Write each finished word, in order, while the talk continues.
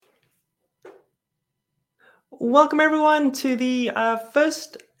Welcome everyone to the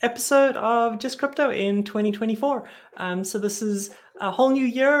first episode of Just Crypto in 2024. So this is a whole new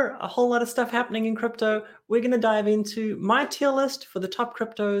year, a whole lot of stuff happening in crypto. We're going to dive into my tier list for the top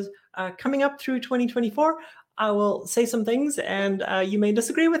cryptos coming up through 2024. I will say some things and you may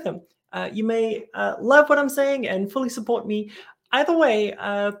disagree with them. You may love what I'm saying and fully support me. Either way,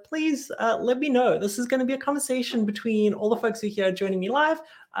 please let me know. This is going to be a conversation between all the folks who are here joining me live,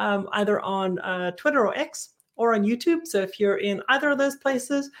 either on Twitter or X, or on YouTube. So if you're in either of those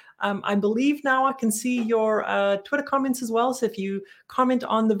places, I believe now I can see your Twitter comments as well. So if you comment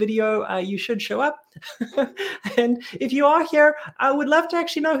on the video, you should show up. And if you are here, I would love to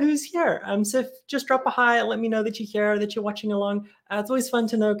actually know who's here. So just drop a hi, let me know that you're here, that you're watching along. It's always fun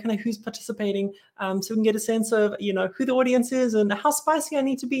to know kind of who's participating, so we can get a sense of who the audience is and how spicy I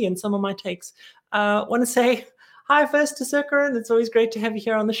need to be in some of my takes. Want to say hi first to Sirkaran. It's always great to have you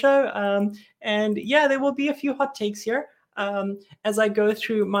here on the show. And yeah, there will be a few hot takes here as I go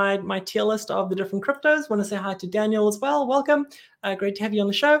through my tier list of the different cryptos. Want to say hi to Daniel as well. Welcome. Great to have you on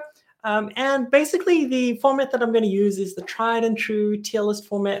the show. And basically, the format that I'm going to use is the tried and true tier list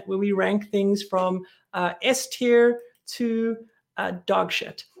format where we rank things from S tier to dog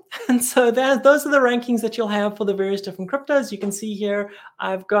shit. And so those are the rankings that you'll have for the various different cryptos. You can see here,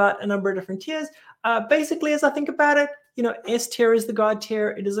 I've got a number of different tiers. Basically, as I think about it, S tier is the God tier.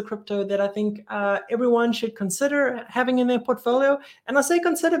 It is a crypto that I think everyone should consider having in their portfolio. And I say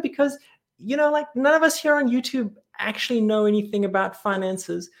consider because, like none of us here on YouTube actually know anything about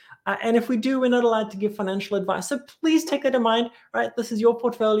finances. And if we do, we're not allowed to give financial advice. So please take that in mind, right? This is your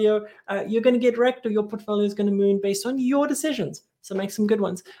portfolio. You're going to get wrecked or your portfolio is going to moon based on your decisions. So make some good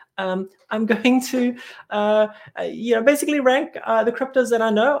ones. I'm going to, basically rank the cryptos that I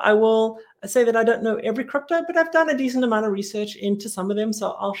know. I will say that I don't know every crypto, but I've done a decent amount of research into some of them.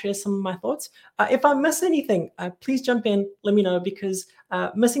 So I'll share some of my thoughts. If I miss anything, please jump in, let me know, because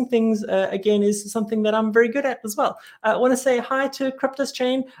missing things, again, is something that I'm very good at as well. I want to say hi to Cryptos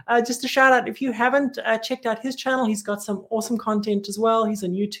Chain. Just a shout out, if you haven't checked out his channel, he's got some awesome content as well. He's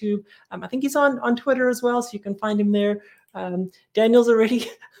on YouTube. I think he's on Twitter as well, so you can find him there. Daniel's already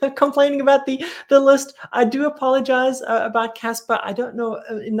complaining about the list. I do apologize about Casper. I don't know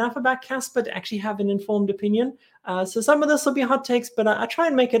enough about Casper to actually have an informed opinion. So some of this will be hot takes, but I try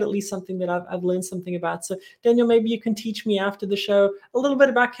and make it at least something that I've learned something about. So Daniel, maybe you can teach me after the show a little bit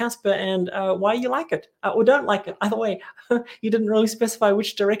about Casper and why you like it or don't like it. Either way, you didn't really specify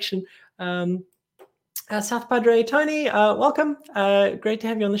which direction. South Padre Tony, welcome. Great to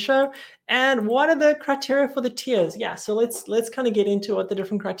have you on the show. And what are the criteria for the tiers? Yeah, so let's kind of get into what the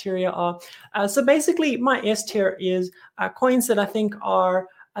different criteria are. So basically, my S tier is coins that I think are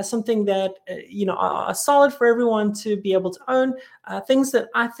something that are solid for everyone to be able to own. Things that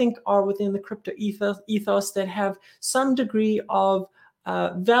I think are within the crypto ethos that have some degree of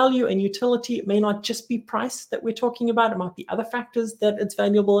value and utility. It may not just be price that we're talking about. It might be other factors that it's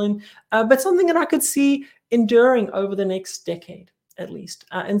valuable in, but something that I could see enduring over the next decade at least.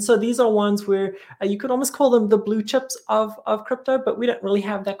 And so these are ones where you could almost call them the blue chips of crypto, but we don't really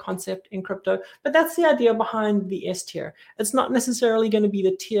have that concept in crypto. But that's the idea behind the S tier. It's not necessarily going to be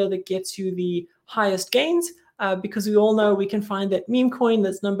the tier that gets you the highest gains, because we all know we can find that meme coin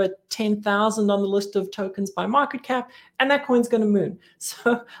that's number 10,000 on the list of tokens by market cap, and that coin's going to moon.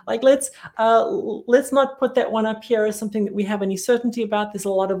 So let's not put that one up here as something that we have any certainty about. There's a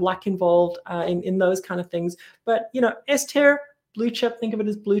lot of luck involved in those kind of things. But S tier, blue chip, think of it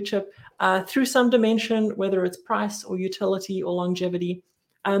as blue chip through some dimension, whether it's price or utility or longevity.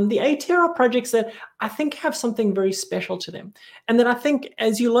 The A tier are projects that I think have something very special to them, and that I think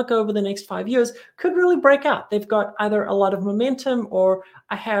as you look over the next 5 years could really break out. They've got either a lot of momentum, or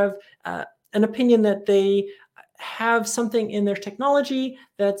I have an opinion that they have something in their technology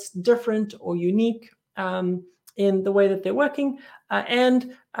that's different or unique in the way that they're working.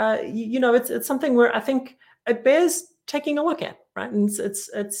 It's something where I think it bears taking a look at, right? And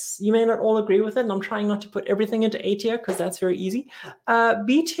it's you may not all agree with it, and I'm trying not to put everything into A tier because that's very easy.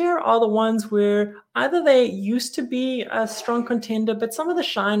 B tier are the ones where either they used to be a strong contender, but some of the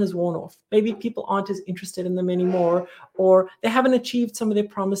shine has worn off. Maybe people aren't as interested in them anymore, or they haven't achieved some of their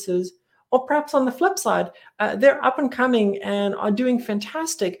promises. Or perhaps on the flip side, they're up and coming and are doing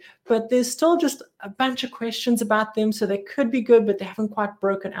fantastic, but there's still just a bunch of questions about them. So they could be good, but they haven't quite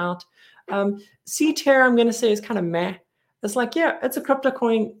broken out. C tier, I'm going to say, is kind of meh. It's like, yeah, it's a crypto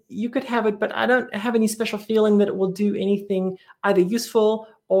coin. You could have it, but I don't have any special feeling that it will do anything either useful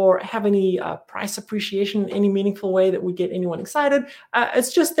or have any price appreciation in any meaningful way that would get anyone excited.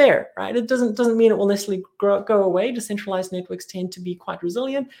 It's just there, right? It doesn't mean it will necessarily go away. Decentralized networks tend to be quite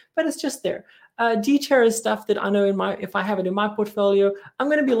resilient, but it's just there. D-tier is stuff that I know if I have it in my portfolio, I'm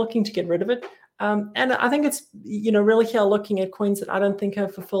going to be looking to get rid of it. And I think it's really here looking at coins that I don't think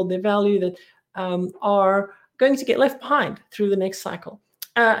have fulfilled their value, that are going to get left behind through the next cycle.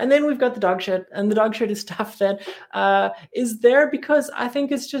 And then we've got the dog shit, and the dog shit is stuff that is there because I think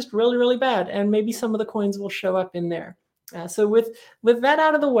it's just really, really bad, and maybe some of the coins will show up in there. So with that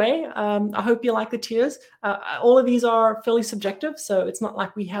out of the way, I hope you like the tiers. All of these are fairly subjective, so it's not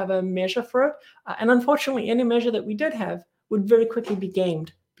like we have a measure for it. And unfortunately, any measure that we did have would very quickly be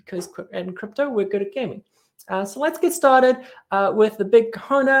gamed, because in crypto, we're good at gaming. So let's get started with the big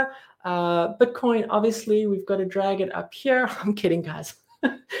kahuna. Bitcoin, obviously, we've got to drag it up here. I'm kidding, guys.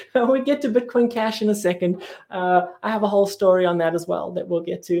 We get to Bitcoin Cash in a second. I have a whole story on that as well that we'll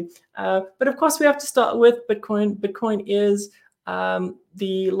get to. But of course, we have to start with Bitcoin. Bitcoin is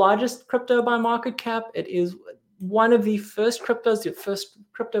the largest crypto by market cap. It is one of the first cryptos, the first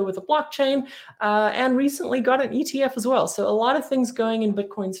crypto with a blockchain, and recently got an ETF as well. So a lot of things going in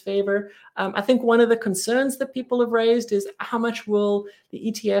Bitcoin's favor. I think one of the concerns that people have raised is how much will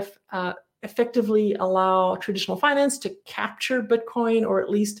the ETF effectively allow traditional finance to capture Bitcoin, or at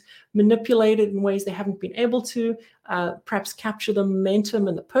least manipulate it in ways they haven't been able to, perhaps capture the momentum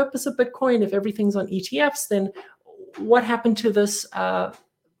and the purpose of Bitcoin. If everything's on ETFs, then what happened to this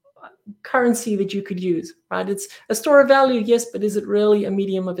currency that you could use, right? It's a store of value, yes, but is it really a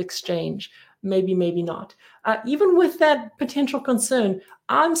medium of exchange? Maybe, maybe not. Even with that potential concern,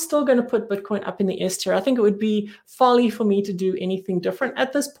 I'm still going to put Bitcoin up in the S tier. I think it would be folly for me to do anything different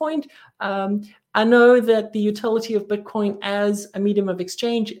at this point. I know that the utility of Bitcoin as a medium of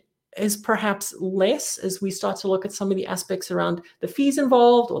exchange is perhaps less as we start to look at some of the aspects around the fees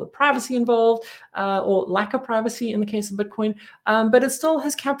involved, or the privacy involved, or lack of privacy in the case of Bitcoin. But it still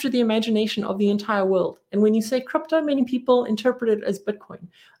has captured the imagination of the entire world. And when you say crypto, many people interpret it as Bitcoin.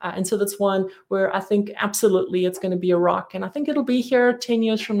 And so that's one where I think absolutely it's going to be a rock. And I think it'll be here 10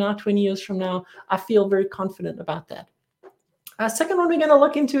 years from now, 20 years from now. I feel very confident about that. Second one we're going to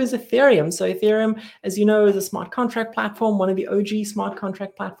look into is Ethereum. So Ethereum, as you know, is a smart contract platform, one of the OG smart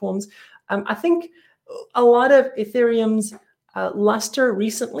contract platforms. I think a lot of Ethereum's luster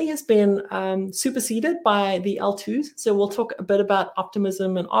recently has been superseded by the L2s. So we'll talk a bit about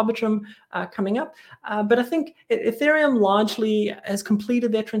Optimism and Arbitrum coming up. But I think Ethereum largely has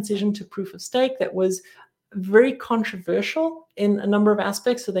completed their transition to proof of stake. That was very controversial in a number of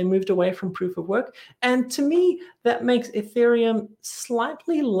aspects, so they moved away from proof of work. And to me, that makes Ethereum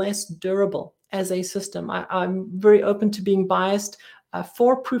slightly less durable as a system. I'm very open to being biased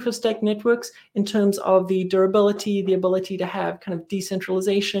for proof of stake networks in terms of the durability, the ability to have kind of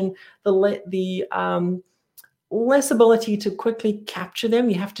decentralization, the less ability to quickly capture them.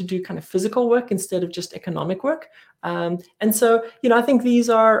 You have to do kind of physical work instead of just economic work. And so, I think these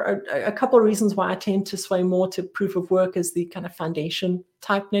are a couple of reasons why I tend to sway more to proof of work as the kind of foundation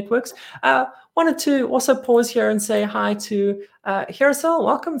type networks. Wanted to also pause here and say hi to Hirasel.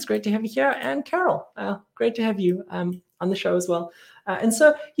 Welcome. It's great to have you here. And Carol, great to have you on the show as well. And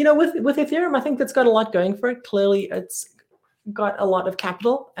so, with Ethereum, I think that's got a lot going for it. Clearly, it's got a lot of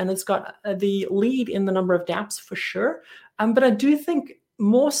capital, and it's got the lead in the number of dApps for sure. But I do think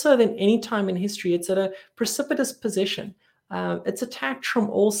more so than any time in history, it's at a precipitous position. It's attacked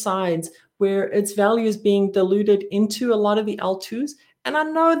from all sides, where its value is being diluted into a lot of the L2s. And I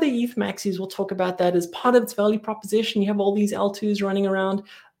know the ETH maxis will talk about that as part of its value proposition. You have all these L2s running around.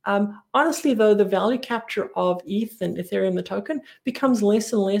 Honestly, though, the value capture of ETH and Ethereum, the token, becomes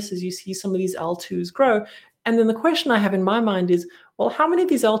less and less as you see some of these L2s grow. And then the question I have in my mind is, well, how many of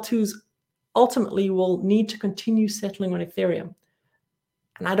these L2s ultimately will need to continue settling on Ethereum?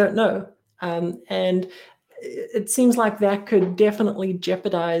 And I don't know. And it seems like that could definitely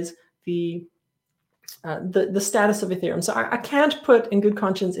jeopardize the status of Ethereum. So I can't put in good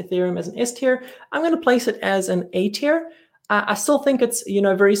conscience Ethereum as an S tier. I'm going to place it as an A tier. I still think it's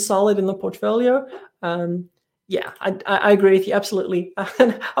very solid in the portfolio. Yeah, I agree with you, absolutely.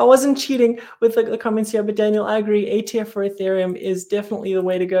 I wasn't cheating with the comments here, but Daniel, I agree. A tier for Ethereum is definitely the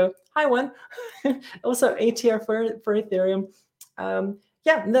way to go. Hi, one. Also, A tier for Ethereum.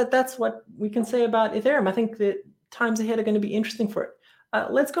 Yeah, that's what we can say about Ethereum. I think that times ahead are going to be interesting for it.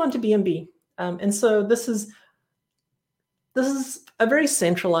 Let's go on to BNB. And so this is a very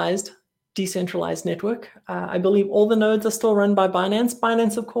centralized, decentralized network. I believe all the nodes are still run by Binance.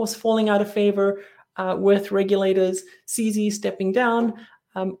 Binance, of course, falling out of favor with regulators, CZ stepping down.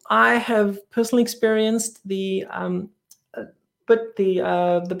 I have personally experienced the put the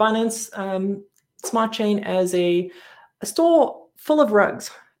Binance Smart Chain as a store full of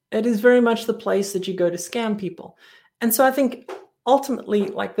rugs. It is very much the place that you go to scam people. And so I think ultimately,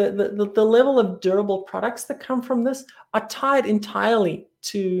 like the level of durable products that come from this are tied entirely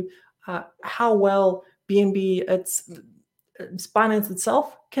to how well BNB, its Binance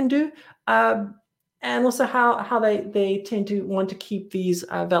itself, can do, and also how they tend to want to keep these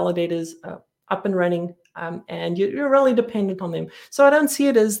validators up and running, and you're really dependent on them. So I don't see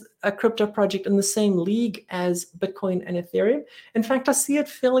it as a crypto project in the same league as Bitcoin and Ethereum. In fact, I see it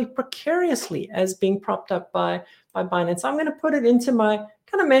fairly precariously as being propped up by Binance. I'm going to put it into my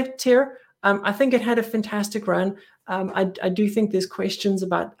kind of meh tier. I think it had a fantastic run. I do think there's questions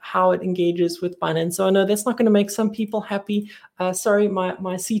about how it engages with Binance. So I know that's not going to make some people happy. Sorry,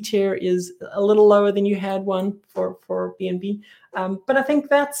 my C tier is a little lower than you had one for BNB. But I think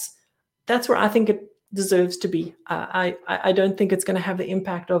that's where I think it deserves to be. I don't think it's going to have the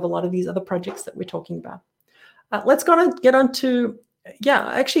impact of a lot of these other projects that we're talking about. Let's get on to, yeah,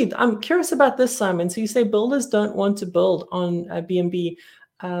 actually, I'm curious about this, Simon. So you say builders don't want to build on BNB.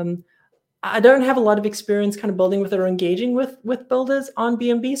 I don't have a lot of experience kind of building with or engaging with builders on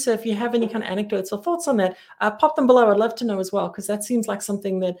BNB. So if you have any kind of anecdotes or thoughts on that, pop them below. I'd love to know as well, because that seems like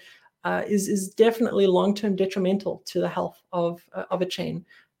something that is definitely long-term detrimental to the health of a chain.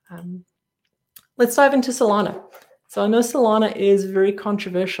 Let's dive into Solana. So I know Solana is very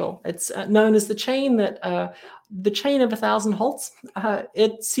controversial. It's known as the chain that the chain of 1,000 halts.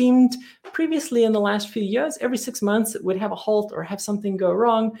 It seemed previously in the last few years, every 6 months it would have a halt or have something go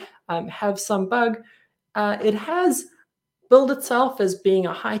wrong, have some bug. It has billed itself as being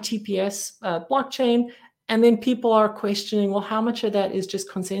a high TPS blockchain, and then people are questioning, well, how much of that is just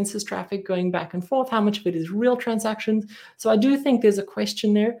consensus traffic going back and forth? How much of it is real transactions? So I do think there's a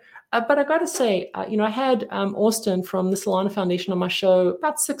question there. But I got to say, I had Austin from the Solana Foundation on my show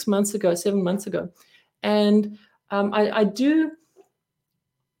about 7 months ago. And I do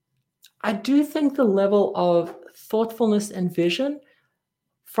think the level of thoughtfulness and vision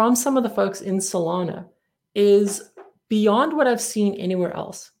from some of the folks in Solana is beyond what I've seen anywhere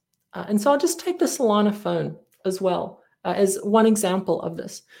else. And so I'll just take the Solana phone as well as one example of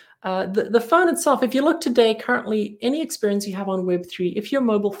this. The phone itself, if you look today, currently, any experience you have on Web3, if you're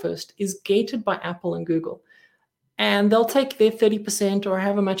mobile first, is gated by Apple and Google. And they'll take their 30% or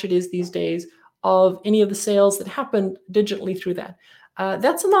however much it is these days of any of the sales that happen digitally through that.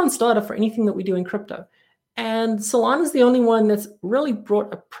 That's a non-starter for anything that we do in crypto. And Solana is the only one that's really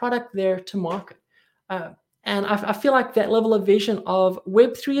brought a product there to market. And I feel like that level of vision of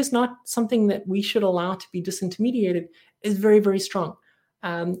Web3 is not something that we should allow to be disintermediated is very, very strong.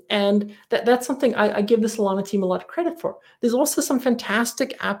 And that's something I give the Solana team a lot of credit for. There's also some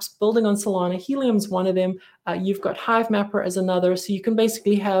fantastic apps building on Solana. Helium's one of them. You've got Hivemapper as another. So you can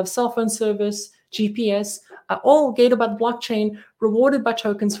basically have cell phone service, GPS, all gated by the blockchain, rewarded by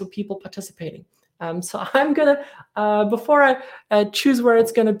tokens for people participating. So I'm going to, before I choose where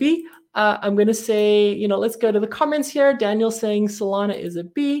it's going to be, I'm going to say, let's go to the comments here. Daniel saying Solana is a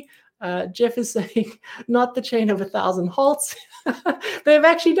B. Jeff is saying not the chain of 1,000 halts. They've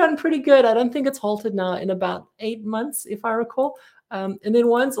actually done pretty good. I don't think it's halted now in about 8 months, if I recall. And then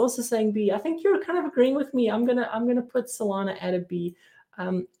one's also saying B. I think you're kind of agreeing with me. I'm gonna put Solana at a B.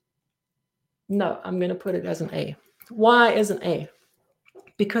 No, I'm gonna put it as an A. Why as an A?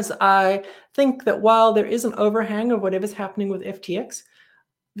 Because I think that while there is an overhang of whatever's happening with FTX,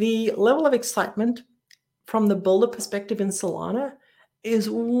 the level of excitement from the builder perspective in Solana is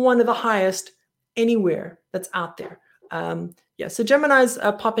one of the highest anywhere that's out there. Yeah, so Gemini's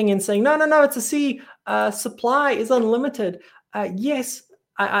popping in saying, no, it's a C. Supply is unlimited. Yes,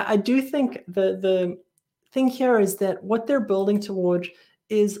 I do think the thing here is that what they're building towards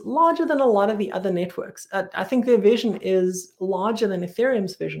is larger than a lot of the other networks. I think their vision is larger than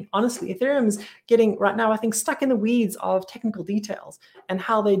Ethereum's vision. Honestly, Ethereum's getting right now, I think, stuck in the weeds of technical details and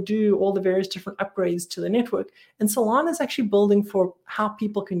how they do all the various different upgrades to the network. And Solana is actually building for how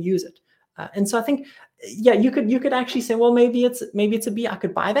people can use it. And so I think, yeah, you could actually say, well, maybe it's a B. I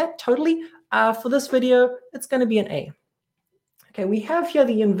could buy that totally. For this video, it's going to be an A. Okay, we have here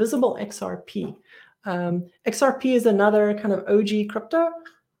the Invisible XRP. XRP is another kind of OG crypto.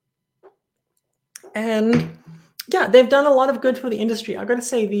 And yeah, they've done a lot of good for the industry. I've got to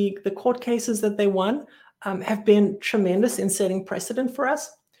say the court cases that they won have been tremendous in setting precedent for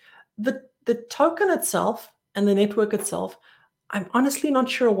us. The token itself and the network itself, I'm honestly not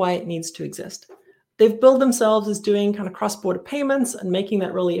sure why it needs to exist. They've billed themselves as doing kind of cross-border payments and making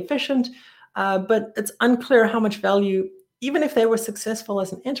that really efficient, but it's unclear how much value, even if they were successful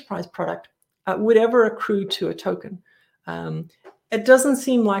as an enterprise product, would ever accrue to a token. it doesn't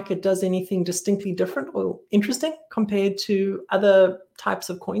seem like it does anything distinctly different or interesting compared to other types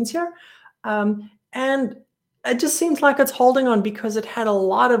of coins here. And it just seems like it's holding on because it had a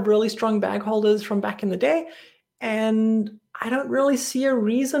lot of really strong bag holders from back in the day. And I don't really see a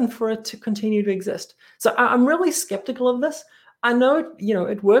reason for it to continue to exist. So I'm really skeptical of this. I know,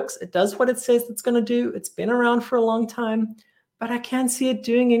 it works. It does what it says it's going to do. It's been around for a long time, but I can't see it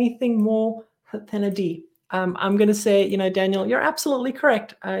doing anything more than a D. I'm going to say, Daniel, you're absolutely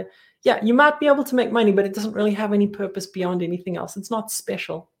correct. Yeah, you might be able to make money, but it doesn't really have any purpose beyond anything else. It's not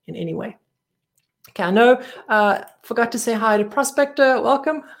special in any way. Okay, I know, forgot to say hi to Prospector.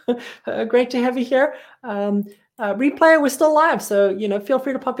 Welcome. Great to have you here. Replayer, we're still live, so feel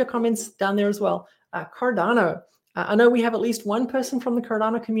free to pop your comments down there as well. Cardano. I know we have at least one person from the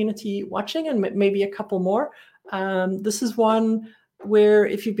Cardano community watching, and maybe a couple more. This is one where,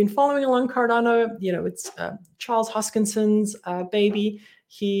 if you've been following along Cardano, it's Charles Hoskinson's baby.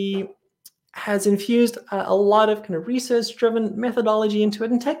 He has infused a lot of kind of research-driven methodology into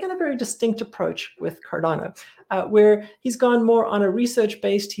it and taken a very distinct approach with Cardano, where he's gone more on a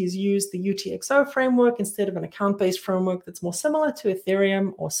research-based. He's used the UTXO framework instead of an account-based framework that's more similar to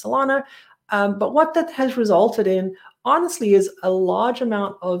Ethereum or Solana. But what that has resulted in, honestly, is a large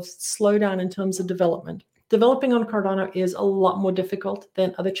amount of slowdown in terms of development. Developing on Cardano is a lot more difficult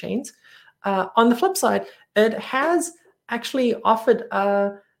than other chains. On the flip side, it has actually offered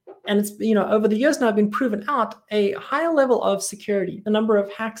and it's over the years now been proven out, a higher level of security. The number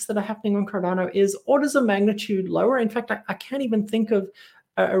of hacks that are happening on Cardano is orders of magnitude lower. In fact, I can't even think of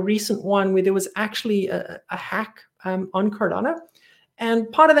a recent one where there was actually a hack on Cardano.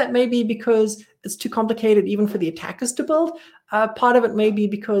 And part of that may be because it's too complicated even for the attackers to build. Part of it may be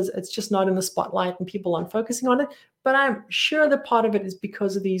because it's just not in the spotlight and people aren't focusing on it. But I'm sure that part of it is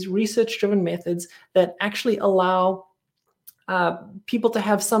because of these research-driven methods that actually allow people to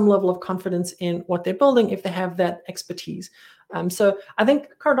have some level of confidence in what they're building if they have that expertise. So I think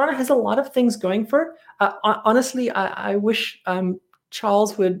Cardano has a lot of things going for it. Honestly, I wish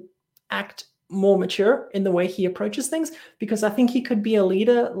Charles would act more mature in the way he approaches things, because I think he could be a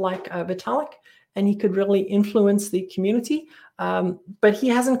leader like Vitalik, and he could really influence the community. But he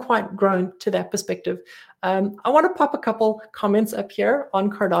hasn't quite grown to that perspective. I want to pop a couple comments up here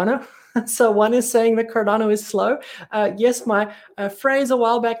on Cardano. So one is saying that Cardano is slow. Yes, my phrase a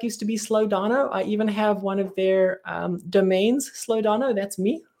while back used to be Slowdano. I even have one of their domains, Slowdano. That's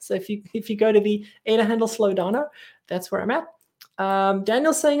me. So if you go to the ADA handle Slowdano, that's where I'm at.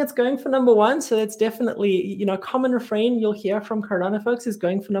 Daniel's saying it's going for number one. So that's definitely, a common refrain you'll hear from Cardano folks is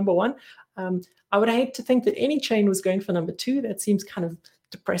going for number one. I would hate to think that any chain was going for number two. That seems kind of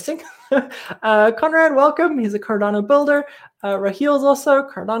depressing. Conrad, welcome. He's a Cardano builder. Rahil's also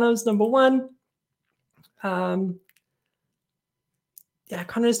Cardano's number one. Yeah,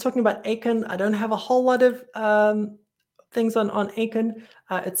 Conrad's talking about Aiken. I don't have a whole lot of things on Aiken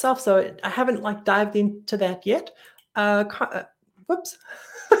itself, so I haven't dived into that yet. Whoops.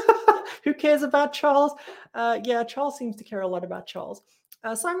 Who cares about Charles? Yeah, Charles seems to care a lot about Charles.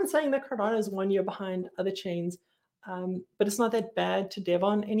 Simon's saying that Cardano is 1 year behind other chains, but it's not that bad to dev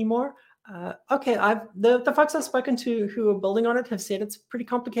on anymore. Okay, the folks I've spoken to who are building on it have said it's pretty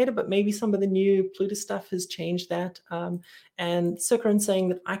complicated, but maybe some of the new Plutus stuff has changed that. And Sukrin saying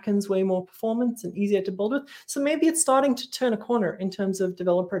that Icon's way more performance and easier to build with. So maybe it's starting to turn a corner in terms of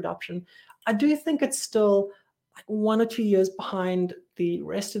developer adoption. I do think it's still 1 or 2 years behind the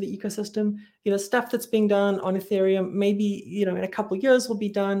rest of the ecosystem. Stuff that's being done on Ethereum, maybe, in a couple of years will be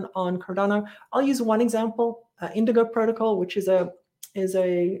done on Cardano. I'll use one example, Indigo Protocol, which is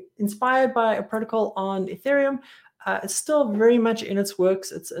inspired by a protocol on Ethereum. It's still very much in its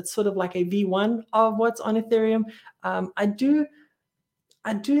works. It's sort of like a V1 of what's on Ethereum. I do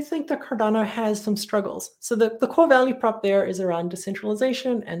think that Cardano has some struggles. So the core value prop there is around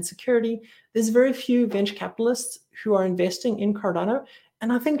decentralization and security. There's very few venture capitalists who are investing in Cardano.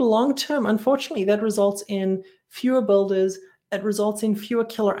 And I think long-term, unfortunately, that results in fewer builders. It results in fewer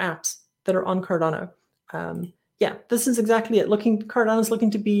killer apps that are on Cardano. Yeah, this is exactly it. Cardano's looking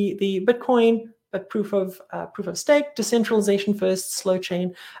to be the Bitcoin, but proof of stake, decentralization first, slow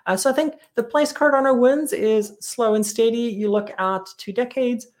chain. So I think the place Cardano wins is slow and steady. You look out 2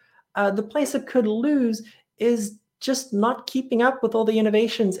 decades. The place it could lose is just not keeping up with all the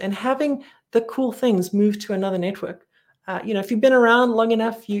innovations and having the cool things move to another network. If you've been around long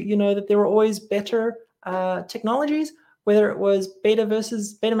enough, you know that there were always better technologies. Whether it was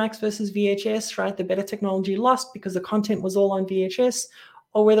Betamax versus VHS, right? The better technology lost because the content was all on VHS,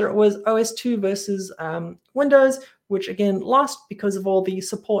 or whether it was OS2 versus Windows, which again lost because of all the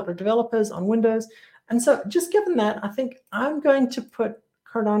support of developers on Windows. And so just given that, I think I'm going to put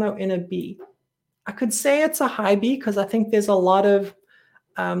Cardano in a B. I could say it's a high B because I think um, there's a lot of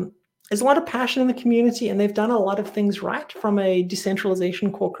passion in the community, and they've done a lot of things right from a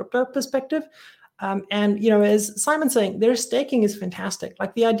decentralization core crypto perspective. And as Simon's saying, their staking is fantastic.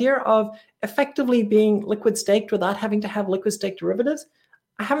 Like the idea of effectively being liquid staked without having to have liquid staked derivatives,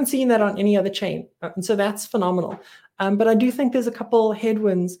 I haven't seen that on any other chain, and so that's phenomenal. But I do think there's a couple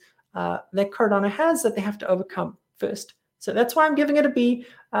headwinds that Cardano has that they have to overcome first. So that's why I'm giving it a B.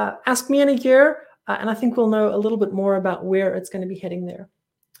 Ask me in a year, and I think we'll know a little bit more about where it's going to be heading there.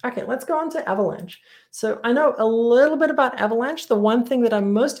 Okay, let's go on to Avalanche. So I know a little bit about Avalanche. The one thing that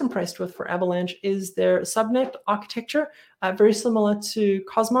I'm most impressed with for Avalanche is their subnet architecture, very similar to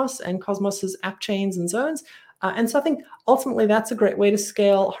Cosmos and Cosmos's app chains and zones. And so I think ultimately that's a great way to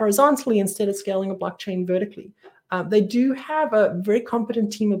scale horizontally instead of scaling a blockchain vertically. They do have a very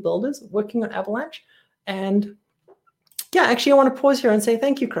competent team of builders working on Avalanche. And yeah, actually, I want to pause here and say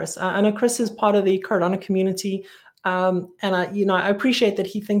thank you, Chris. I know Chris is part of the Cardano community. And I appreciate that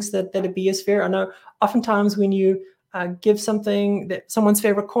he thinks that a B is fair. I know oftentimes when you give something that someone's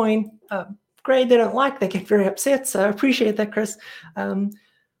favorite coin grade they don't like, they get very upset. So I appreciate that, Chris. But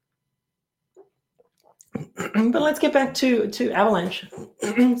let's get back to Avalanche.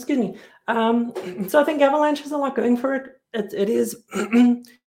 Excuse me. So I think Avalanche has a lot going for it. It is.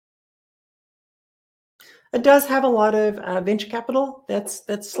 It does have a lot of venture capital that's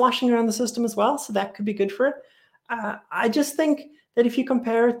sloshing around the system as well, so that could be good for it. I just think that if you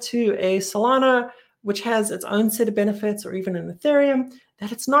compare it to a Solana, which has its own set of benefits, or even an Ethereum,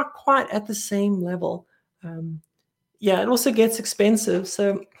 that it's not quite at the same level. Yeah, it also gets expensive.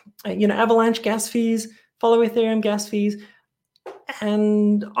 So, Avalanche gas fees follow Ethereum gas fees,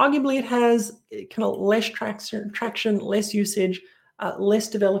 and arguably it has kind of less traction, less usage, less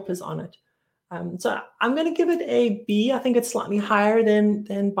developers on it. So I'm going to give it a B. I think it's slightly higher than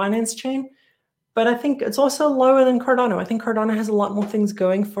Binance Chain, but I think it's also lower than Cardano. I think Cardano has a lot more things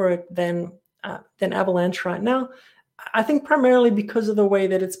going for it than Avalanche right now. I think primarily because of the way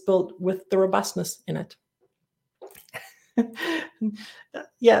that it's built with the robustness in it.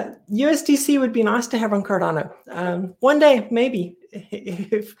 Yeah, USDC would be nice to have on Cardano. One day, maybe,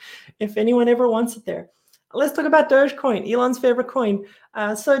 if anyone ever wants it there. Let's talk about Dogecoin, Elon's favorite coin.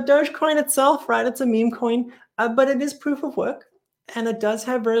 So Dogecoin itself, right, it's a meme coin, but it is proof of work, and it does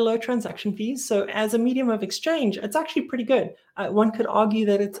have very low transaction fees. So as a medium of exchange, it's actually pretty good. One could argue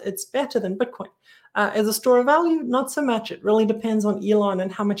that it's better than Bitcoin. As a store of value, not so much. It really depends on Elon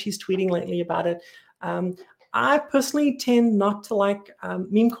and how much he's tweeting lately about it. I personally tend not to like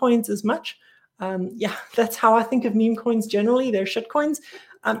meme coins as much. Yeah, that's how I think of meme coins generally. They're shit coins.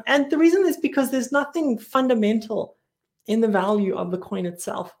 And the reason is because there's nothing fundamental in the value of the coin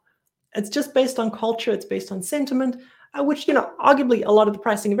itself. It's just based on culture. It's based on sentiment, which, arguably a lot of the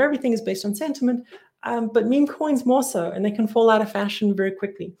pricing of everything is based on sentiment, but meme coins more so, and they can fall out of fashion very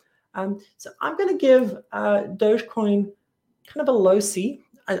quickly. So I'm going to give Dogecoin kind of a low C.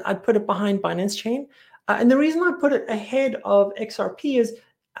 I'd put it behind Binance Chain. And the reason I put it ahead of XRP is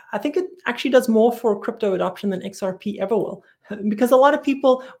I think it actually does more for crypto adoption than XRP ever will, because a lot of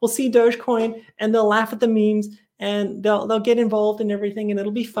people will see Dogecoin and they'll laugh at the memes and they'll get involved in everything, and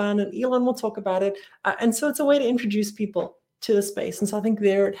it'll be fun, and Elon will talk about it. And so it's a way to introduce people to the space. And so I think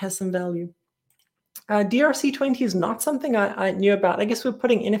there it has some value. DRC20 is not something I knew about. I guess we're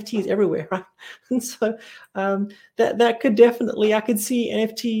putting NFTs everywhere, right? And so that could definitely, I could see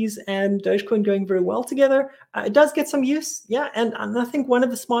NFTs and Dogecoin going very well together. It does get some use, yeah. And I think one of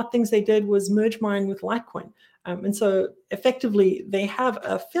the smart things they did was merge mine with Litecoin. And so effectively, they have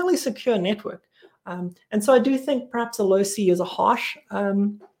a fairly secure network. And so I do think perhaps a low C is a harsh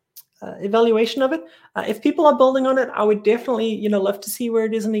evaluation of it. If people are building on it, I would definitely, love to see where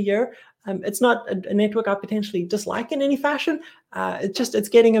it is in a year. It's not a network I potentially dislike in any fashion. It's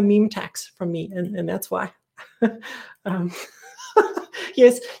getting a meme tax from me, and that's why.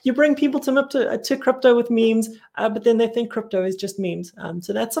 Yes, you bring people to crypto with memes, but then they think crypto is just memes.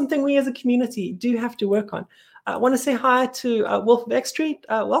 So that's something we as a community do have to work on. I want to say hi to Wolf of X Street.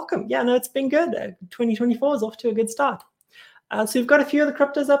 Welcome. Yeah, no, it's been good. 2024 is off to a good start. So we've got a few of the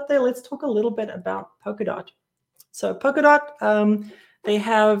cryptos up there. Let's talk a little bit about Polkadot. So Polkadot, they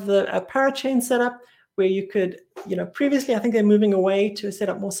have a parachain setup where you could, previously I think they're moving away to a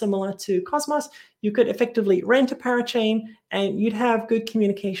setup more similar to Cosmos. You could effectively rent a parachain and you'd have good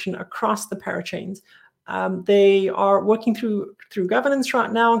communication across the parachains. They are working through governance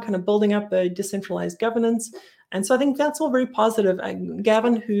right now and kind of building up a decentralized governance. And so I think that's all very positive.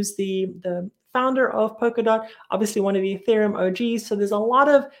 Gavin, who's the founder of Polkadot, obviously one of the Ethereum OGs. So there's a lot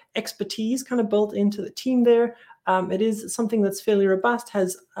of expertise kind of built into the team there. It is something that's fairly robust,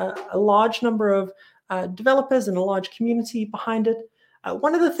 has a large number of developers and a large community behind it.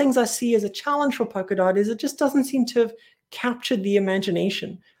 One of the things I see as a challenge for Polkadot is it just doesn't seem to have captured the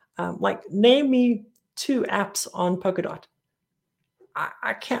imagination. Like, name me 2 apps on Polkadot.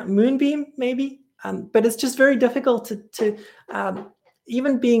 I can't. Moonbeam, maybe, but it's just very difficult to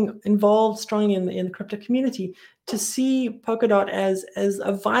even being involved strongly in the crypto community, to see Polkadot as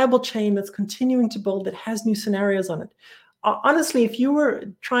a viable chain that's continuing to build, that has new scenarios on it. Honestly, if you were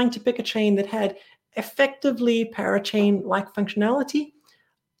trying to pick a chain that had effectively parachain-like functionality,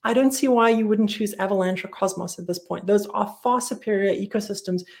 I don't see why you wouldn't choose Avalanche or Cosmos at this point. Those are far superior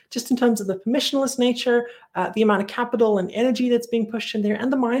ecosystems, just in terms of the permissionless nature, the amount of capital and energy that's being pushed in there,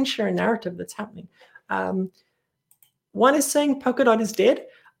 and the mindshare narrative that's happening. One is saying Polkadot is dead.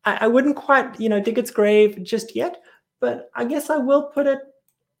 I wouldn't quite, dig its grave just yet, but I guess I will put it.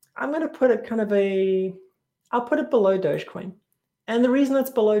 I'm going to put it I'll put it below Dogecoin, and the reason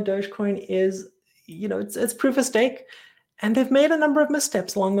it's below Dogecoin is, it's proof of stake. And they've made a number of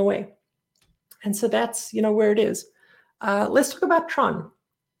missteps along the way. And so that's, where it is. Let's talk about Tron.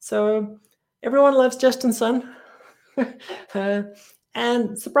 So everyone loves Justin Sun.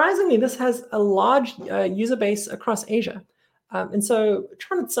 And surprisingly, this has a large user base across Asia. And so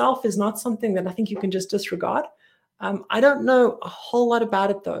Tron itself is not something that I think you can just disregard. I don't know a whole lot about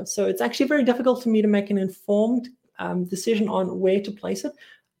it, though. So it's actually very difficult for me to make an informed decision on where to place it.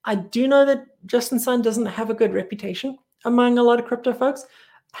 I do know that Justin Sun doesn't have a good reputation among a lot of crypto folks.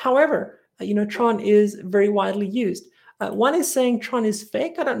 However, Tron is very widely used. One is saying Tron is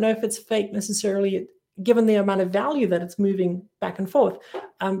fake. I don't know if it's fake necessarily, given the amount of value that it's moving back and forth.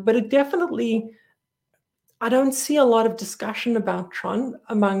 But it definitely, I don't see a lot of discussion about Tron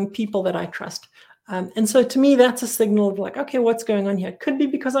among people that I trust. And so to me, that's a signal of like, okay, what's going on here? Could be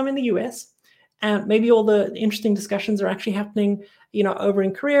because I'm in the US, and maybe all the interesting discussions are actually happening, over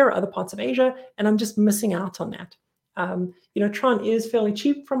in Korea or other parts of Asia, and I'm just missing out on that. Tron is fairly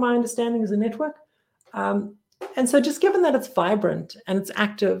cheap from my understanding as a network. And so just given that it's vibrant and it's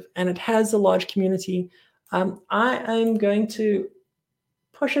active and it has a large community, I am going to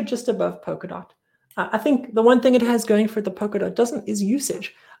push it just above Polkadot. I think the one thing it has going for it that Polkadot doesn't is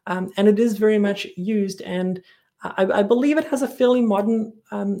usage. And it is very much used. And I believe it has a fairly modern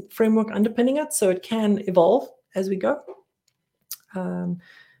framework underpinning it, so it can evolve as we go.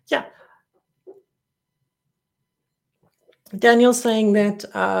 Yeah. Daniel's saying that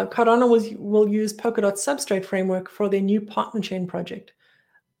Cardano will use Polkadot Substrate framework for their new partner chain project.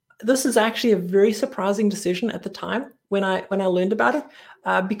 This is actually a very surprising decision at the time when I learned about it,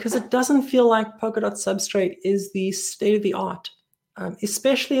 because it doesn't feel like Polkadot Substrate is the state of the art,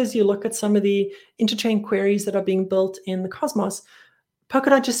 especially as you look at some of the interchain queries that are being built in the Cosmos.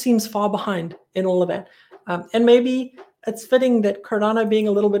 Polkadot just seems far behind in all of that. And maybe it's fitting that Cardano, being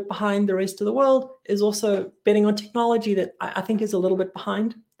a little bit behind the rest of the world, is also betting on technology that I think is a little bit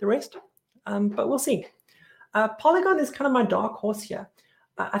behind the rest. But we'll see. Polygon is kind of my dark horse here.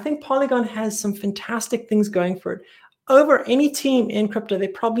 I think Polygon has some fantastic things going for it. Over any team in crypto, they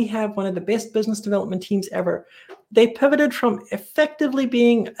probably have one of the best business development teams ever. They pivoted from effectively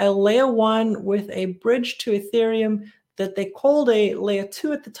being a layer 1 with a bridge to Ethereum that they called a layer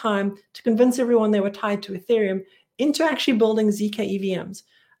 2 at the time to convince everyone they were tied to Ethereum, into actually building ZK EVMs.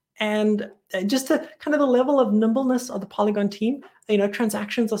 And just to kind of the level of nimbleness of the Polygon team,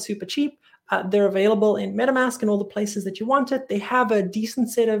 transactions are super cheap. They're available in MetaMask and all the places that you want it. They have a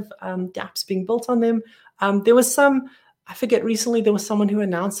decent set of dApps being built on them. There was I forget, recently there was someone who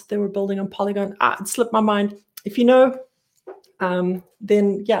announced that they were building on Polygon. It slipped my mind. If you know,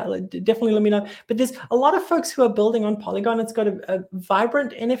 then yeah, definitely let me know. But there's a lot of folks who are building on Polygon. It's got a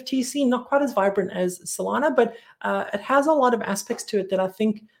vibrant NFT scene, not quite as vibrant as Solana, but it has a lot of aspects to it that I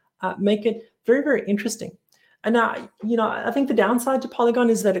think make it very, very interesting. And now, I think the downside to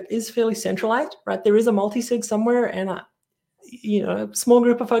Polygon is that it is fairly centralized, right? There is a multi-sig somewhere, and a small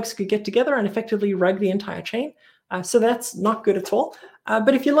group of folks could get together and effectively rug the entire chain. So that's not good at all.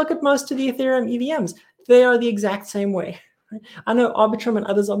 But if you look at most of the Ethereum EVMs, they are the exact same way. Right? I know Arbitrum and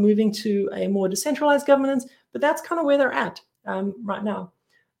others are moving to a more decentralized governance, but that's kind of where they're at right now.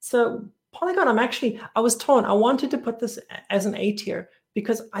 So Polygon, I was torn. I wanted to put this as an A tier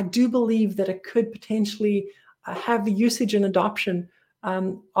because I do believe that it could potentially have the usage and adoption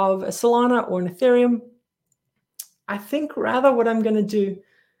of a Solana or an Ethereum. I think rather what I'm going to do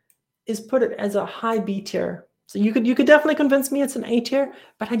is put it as a high B tier. So you could definitely convince me it's an A tier,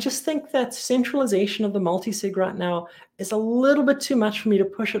 but I just think that centralization of the multi-sig right now is a little bit too much for me to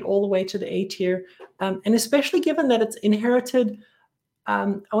push it all the way to the A tier, and especially given that it's inherited.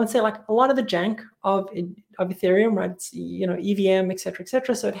 I would say like a lot of the jank of Ethereum, right? It's, EVM, et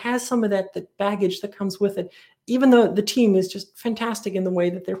cetera. So it has some of that baggage that comes with it, even though the team is just fantastic in the way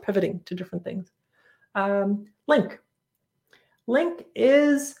that they're pivoting to different things. Link. Link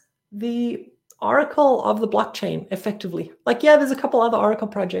is the Oracle of the blockchain, effectively. Like, yeah, there's a couple other Oracle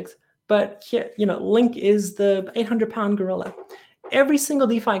projects, but here, Link is the 800-pound gorilla. Every single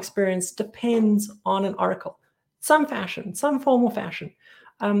DeFi experience depends on an Oracle, some fashion, some form or fashion.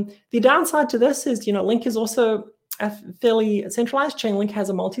 The downside to this is, Link is also a fairly centralized. Chainlink has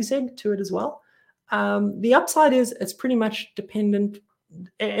a multi-sig to it as well. The upside is it's pretty much dependent.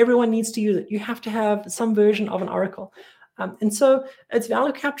 Everyone needs to use it. You have to have some version of an Oracle. And so its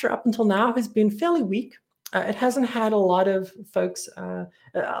value capture up until now has been fairly weak. It hasn't had a lot of folks, a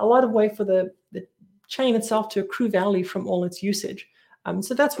lot of way for the chain itself to accrue value from all its usage.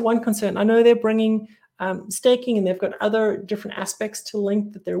 So that's one concern. I know they're bringing staking, and they've got other different aspects to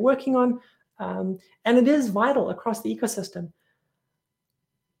Link that they're working on. And it is vital across the ecosystem.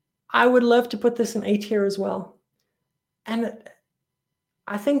 I would love to put this in A tier as well. And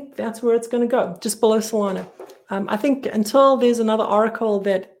I think that's where it's going to go, just below Solana. I think until there's another Oracle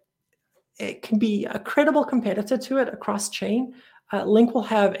that it can be a credible competitor to it across chain, Link will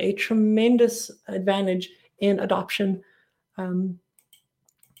have a tremendous advantage in adoption.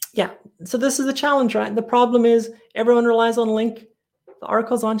 Yeah, so this is the challenge, right? The problem is everyone relies on Link. The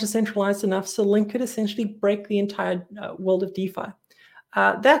oracles aren't centralized enough, so Link could essentially break the entire world of DeFi.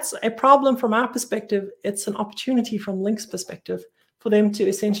 That's a problem from our perspective. It's an opportunity from Link's perspective for them to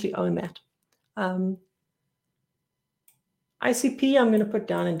essentially own that. ICP, I'm going to put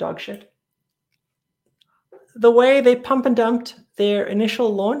down in dog shit. The way they pump and dumped their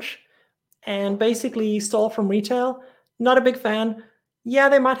initial launch and basically stole from retail, not a big fan. Yeah,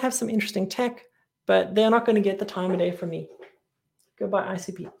 they might have some interesting tech, but they're not going to get the time of day from me. Goodbye,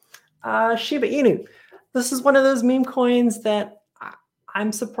 ICP. Shiba Inu. This is one of those meme coins that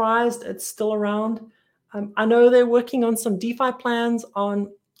I'm surprised it's still around. I know they're working on some DeFi plans on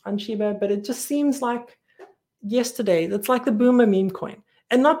Shiba, but it just seems like yesterday. It's like the Boomer meme coin.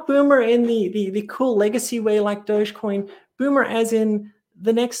 And not Boomer in the cool legacy way like Dogecoin. Boomer as in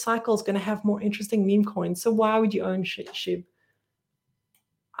the next cycle is going to have more interesting meme coins. So why would you own SHIB?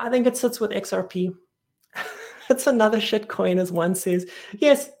 I think it sits with XRP. It's another shit coin, as one says.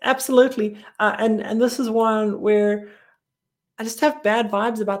 Yes, absolutely. And this is one where I just have bad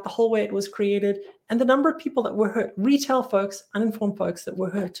vibes about the whole way it was created and the number of people that were hurt, retail folks, uninformed folks that were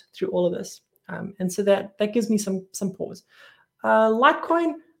hurt through all of this. And so that gives me some pause.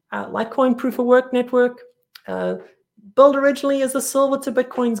 Litecoin proof of work network, built originally as a silver to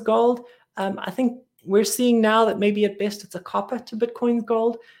Bitcoin's gold. I think we're seeing now that maybe at best it's a copper to Bitcoin's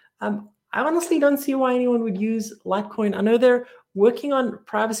gold. I honestly don't see why anyone would use Litecoin. I know they're working on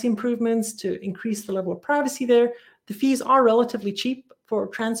privacy improvements to increase the level of privacy there. The fees are relatively cheap for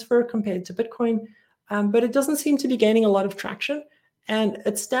transfer compared to Bitcoin, but it doesn't seem to be gaining a lot of traction. And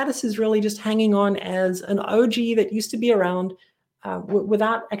its status is really just hanging on as an OG that used to be around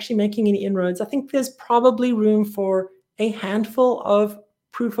without actually making any inroads. I think there's probably room for a handful of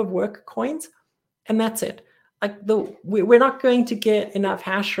proof of work coins, and that's it. Like we're not going to get enough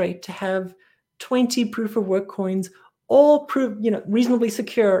hash rate to have 20 proof of work coins, all reasonably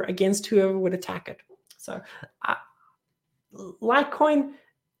secure against whoever would attack it. So Litecoin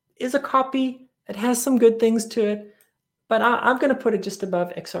is a copy. It has some good things to it. But I'm going to put it just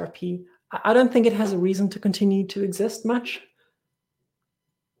above XRP. I don't think it has a reason to continue to exist much.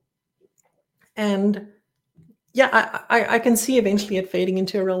 And yeah, I can see eventually it fading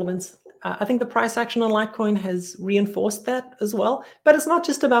into irrelevance. I think the price action on Litecoin has reinforced that as well. But it's not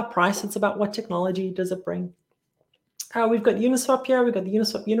just about price. It's about what technology does it bring. We've got Uniswap here. We've got the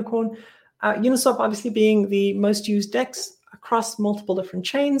Uniswap Unicorn. Uniswap obviously being the most used DEX across multiple different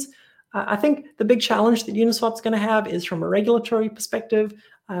chains. I think the big challenge that Uniswap's going to have is from a regulatory perspective.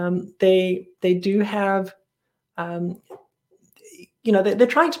 They do have, they're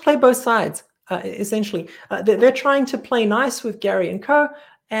trying to play both sides, essentially. They're trying to play nice with Gary and co,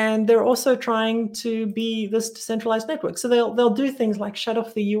 and they're also trying to be this decentralized network. So they'll do things like shut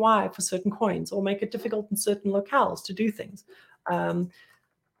off the UI for certain coins or make it difficult in certain locales to do things. Yeah,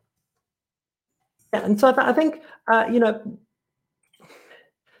 and so I think,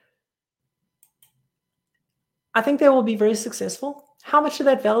 I think they will be very successful. How much of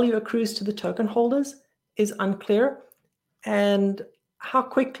that value accrues to the token holders is unclear. And how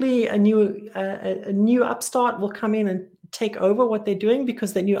quickly a new upstart will come in and take over what they're doing,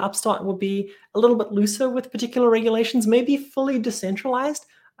 because the new upstart will be a little bit looser with particular regulations, maybe fully decentralized,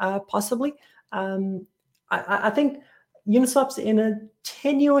 possibly. I think Uniswap's in a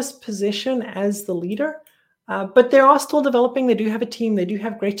tenuous position as the leader, but they are still developing. They do have a team. They do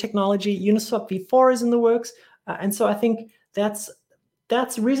have great technology. Uniswap v4 is in the works, and so I think that's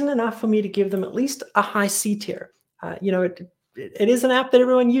reason enough for me to give them at least a high C tier. It is an app that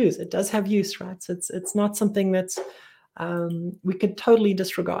everyone uses. It does have use, right? So it's not something that's we could totally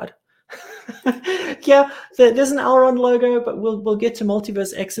disregard. Yeah, there's an Elrond logo, but we'll get to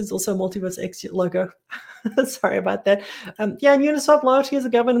Multiverse X. It's also Multiverse X logo. Sorry about that. Yeah, and Uniswap Loyalty is a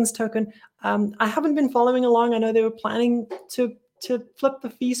governance token. I haven't been following along. I know they were planning to flip the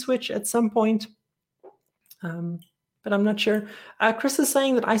fee switch at some point, but I'm not sure. Chris is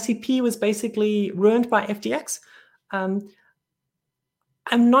saying that ICP was basically ruined by FTX.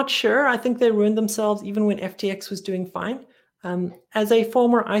 I'm not sure. I think they ruined themselves even when FTX was doing fine. As a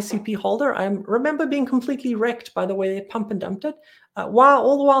former ICP holder, I remember being completely wrecked by the way they pump and dumped it,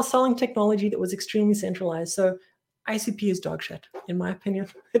 all the while selling technology that was extremely centralized. So ICP is dog shit, in my opinion.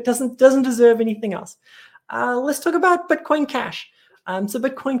 It doesn't deserve anything else. Let's talk about Bitcoin Cash. So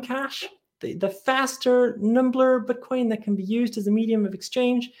Bitcoin Cash, the faster, nimbler Bitcoin that can be used as a medium of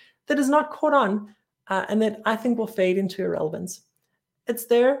exchange, that is not caught on, and that I think will fade into irrelevance. It's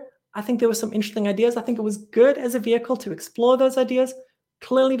there. I think there were some interesting ideas. I think it was good as a vehicle to explore those ideas.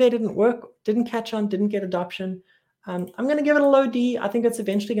 Clearly, they didn't work, didn't catch on, didn't get adoption. I'm going to give it a low D. I think it's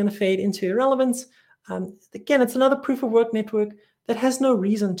eventually going to fade into irrelevance. Again, it's another proof of work network that has no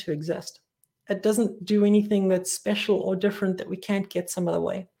reason to exist. It doesn't do anything that's special or different that we can't get some other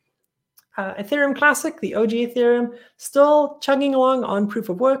way. Ethereum Classic, the OG Ethereum, still chugging along on proof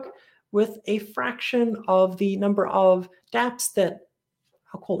of work with a fraction of the number of dApps that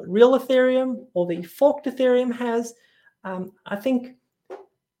I'll call it real Ethereum or the forked Ethereum has. I think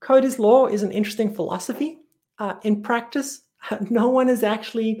code is law is an interesting philosophy. In practice, no one is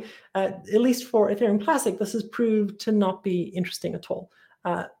actually, at least for Ethereum Classic, this has proved to not be interesting at all.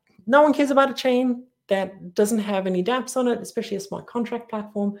 No one cares about a chain that doesn't have any dApps on it, especially a smart contract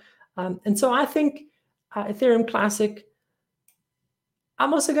platform. And so I think Ethereum Classic,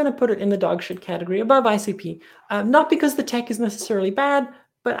 I'm also going to put it in the dog shit category above ICP. Not because the tech is necessarily bad,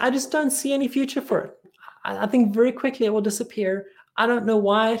 but I just don't see any future for it. I think very quickly it will disappear. I don't know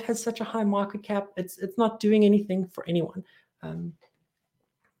why it has such a high market cap. It's not doing anything for anyone.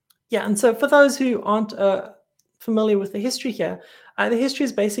 Yeah, and so for those who aren't familiar with the history here, the history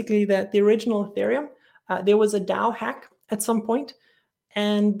is basically that the original Ethereum, there was a DAO hack at some point,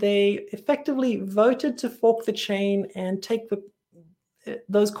 and they effectively voted to fork the chain and take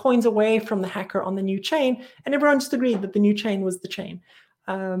those coins away from the hacker on the new chain, and everyone just agreed that the new chain was the chain.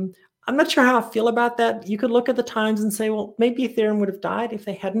 I'm not sure how I feel about that. You could look at the times and say, well, maybe Ethereum would have died if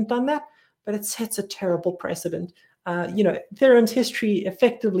they hadn't done that, but it sets a terrible precedent. Ethereum's history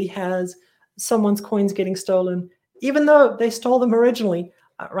effectively has someone's coins getting stolen, even though they stole them originally,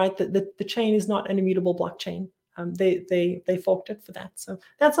 right? The chain is not an immutable blockchain. They forked it for that. So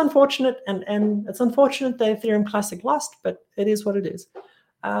that's unfortunate, and it's unfortunate that Ethereum Classic lost, but it is what it is.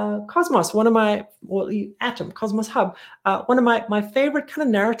 Cosmos, Atom, Cosmos Hub, one of my favorite kind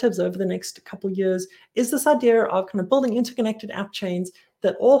of narratives over the next couple of years is this idea of kind of building interconnected app chains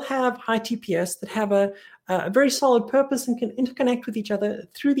that all have high TPS, that have a very solid purpose and can interconnect with each other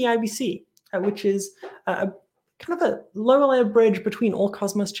through the IBC, which is kind of a lower layer bridge between all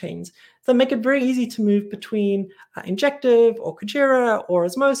Cosmos chains. So make it very easy to move between Injective or Kujira or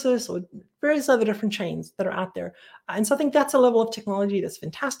Osmosis or various other different chains that are out there. And so I think that's a level of technology that's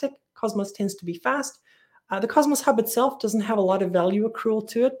fantastic. Cosmos tends to be fast. The Cosmos Hub itself doesn't have a lot of value accrual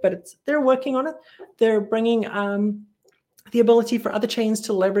to it, but they're working on it. They're bringing the ability for other chains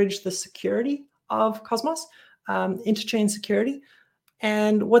to leverage the security of Cosmos, interchain security.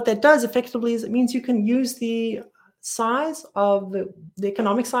 And what that does effectively is it means you can use the size of the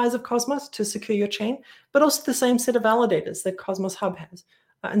economic size of Cosmos to secure your chain, but also the same set of validators that Cosmos Hub has.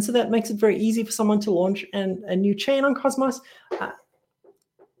 And so that makes it very easy for someone to launch a new chain on Cosmos.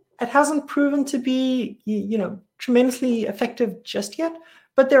 It hasn't proven to be, tremendously effective just yet,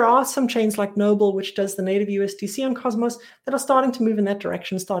 but there are some chains like Noble, which does the native USDC on Cosmos, that are starting to move in that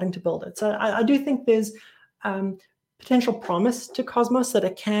direction, starting to build it. So I do think there's potential promise to Cosmos that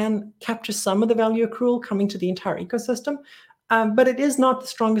it can capture some of the value accrual coming to the entire ecosystem, but it is not the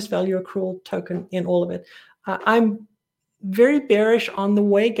strongest value accrual token in all of it. I'm very bearish on the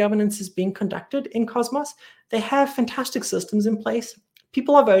way governance is being conducted in Cosmos. They have fantastic systems in place,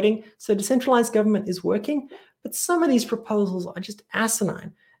 people are voting, so decentralized government is working, but some of these proposals are just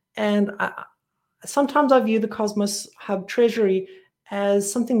asinine. And sometimes I view the Cosmos Hub treasury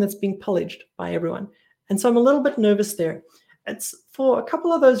as something that's being pillaged by everyone. And so I'm a little bit nervous there. It's for a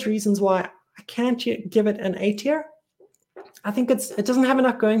couple of those reasons why I can't yet give it an A tier. I think it doesn't have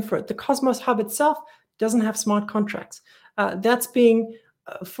enough going for it. The Cosmos Hub itself doesn't have smart contracts. That's being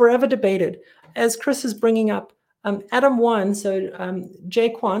forever debated. As Chris is bringing up, Adam Wan, so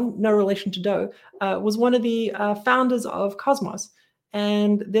Jae Kwon, no relation to Do, was one of the founders of Cosmos.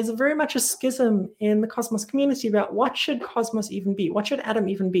 And there's very much a schism in the Cosmos community about what should Cosmos even be? What should Atom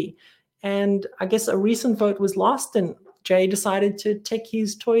even be? And I guess a recent vote was lost, and Jay decided to take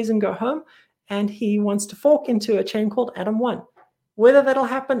his toys and go home, and he wants to fork into a chain called Atom One. Whether that'll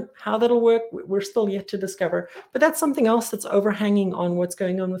happen, how that'll work, we're still yet to discover. But that's something else that's overhanging on what's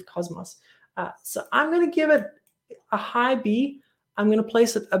going on with Cosmos. So I'm going to give it a high B. I'm going to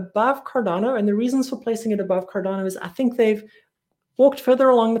place it above Cardano. And the reasons for placing it above Cardano is I think they've walked further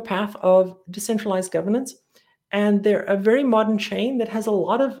along the path of decentralized governance. And they're a very modern chain that has a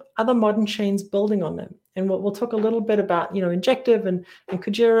lot of other modern chains building on them. And we'll talk a little bit about, Injective and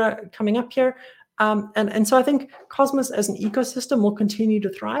Kujira coming up here. And so I think Cosmos as an ecosystem will continue to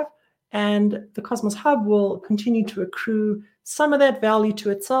thrive, and the Cosmos Hub will continue to accrue some of that value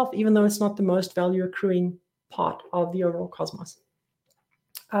to itself, even though it's not the most value accruing part of the overall Cosmos.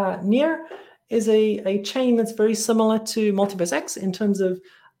 Near is a chain that's very similar to Multiverse X in terms of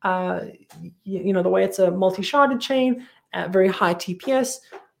the way it's a multi-sharded chain, very high TPS.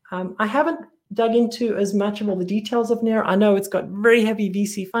 I haven't dug into as much of all the details of Near. I know it's got very heavy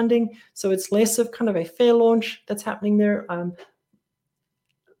VC funding, so it's less of kind of a fair launch that's happening there.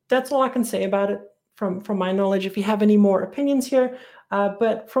 That's all I can say about it from my knowledge. If you have any more opinions here,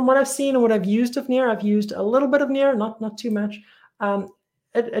 but from what I've seen and what I've used of Near, I've used a little bit of Near, not too much.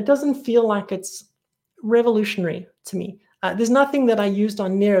 It doesn't feel like it's revolutionary to me. There's nothing that I used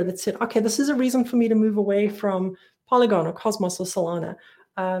on Near that said, okay, this is a reason for me to move away from Polygon or Cosmos or Solana.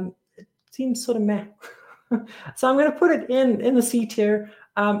 It seems sort of meh. So I'm going to put it in the C tier,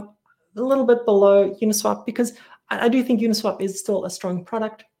 a little bit below Uniswap, because I do think Uniswap is still a strong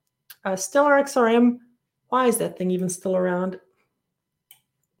product. Stellar XRM, why is that thing even still around?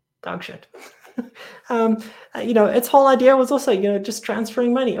 Dog shit. Its whole idea was also, just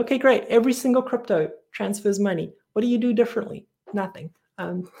transferring money. Okay, great. Every single crypto transfers money. What do you do differently? Nothing.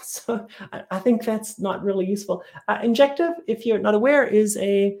 So I think that's not really useful. Injective, if you're not aware, is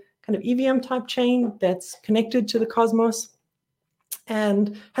a kind of EVM type chain that's connected to the Cosmos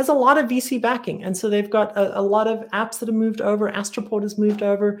and has a lot of VC backing. And so they've got a lot of apps that have moved over. Astroport has moved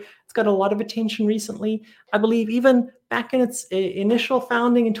over. It's got a lot of attention recently. I believe even back in its initial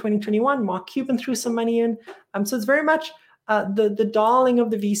founding in 2021, Mark Cuban threw some money in. So it's very much the darling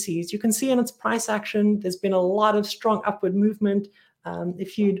of the VCs. You can see in its price action, there's been a lot of strong upward movement.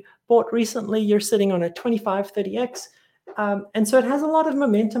 If you'd bought recently, you're sitting on a 25, 30x. And so it has a lot of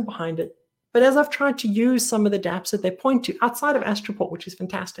momentum behind it. But as I've tried to use some of the dApps that they point to outside of Astroport, which is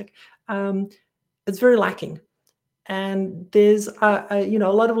fantastic, it's very lacking. And there's a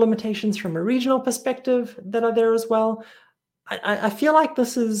lot of limitations from a regional perspective that are there as well. I feel like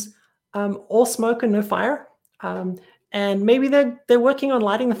this is all smoke and no fire. And maybe they're working on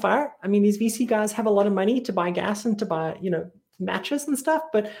lighting the fire. I mean, these VC guys have a lot of money to buy gas and to buy matches and stuff,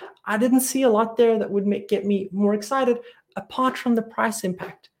 but I didn't see a lot there that would get me more excited apart from the price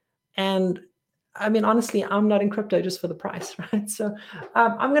impact. And I mean, honestly, I'm not in crypto just for the price, right? So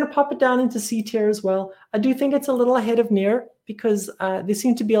I'm going to pop it down into C tier as well. I do think it's a little ahead of Near because there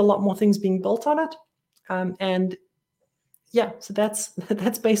seem to be a lot more things being built on it. And yeah, so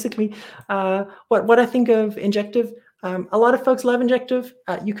that's basically what I think of Injective. A lot of folks love Injective.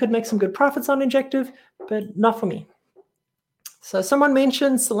 You could make some good profits on Injective, but not for me. So someone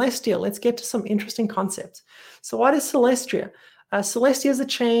mentioned Celestia. Let's get to some interesting concepts. So what is Celestia? Celestia is a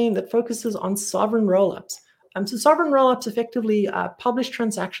chain that focuses on sovereign rollups. So sovereign rollups effectively publish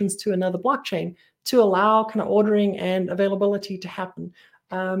transactions to another blockchain to allow kind of ordering and availability to happen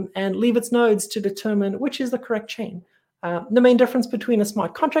and leave its nodes to determine which is the correct chain. The main difference between a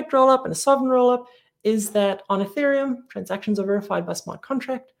smart contract rollup and a sovereign rollup is that on Ethereum, transactions are verified by smart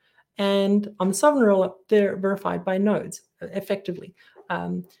contract, and on the sovereign rollup, they're verified by nodes effectively.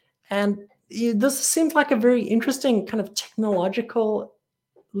 And this seems like a very interesting kind of technological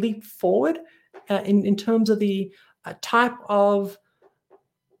leap forward in terms of the type of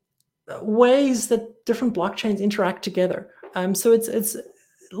ways that different blockchains interact together. So it's a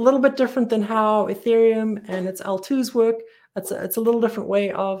little bit different than how Ethereum and its L2s work. It's a little different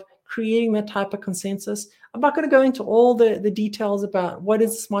way of creating that type of consensus. I'm not going to go into all the details about what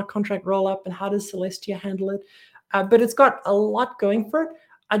is a smart contract rollup and how does Celestia handle it, but it's got a lot going for it.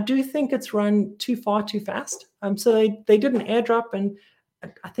 I do think it's run too fast. So they did an airdrop, and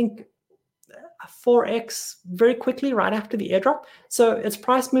I think a 4x very quickly right after the airdrop. So its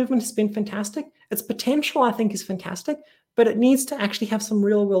price movement has been fantastic. Its potential, I think, is fantastic, but it needs to actually have some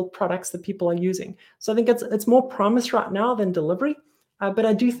real world products that people are using. So I think it's more promise right now than delivery, but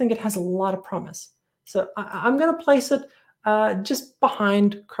I do think it has a lot of promise. So I'm going to place it just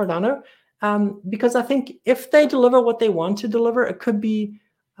behind Cardano, because I think if they deliver what they want to deliver, it could be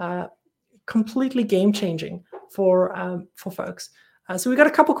completely game changing for folks. So we've got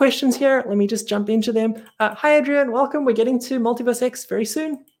a couple questions here. Let me just jump into them. Hi, Adrian. Welcome. We're getting to Multiverse X very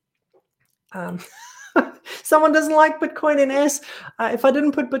soon. Someone doesn't like Bitcoin in S. If I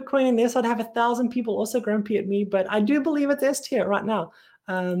didn't put Bitcoin in S, I'd have 1,000 people also grumpy at me, but I do believe it's S tier right now.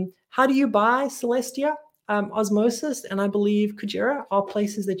 How do you buy Celestia? Osmosis, and I believe Kujira are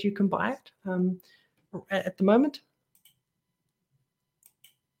places that you can buy it at the moment.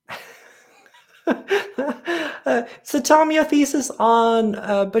 So tell me your thesis on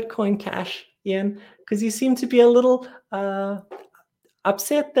Bitcoin Cash, Ian, because you seem to be a little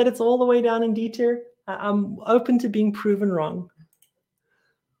upset that it's all the way down in D tier. I'm open to being proven wrong.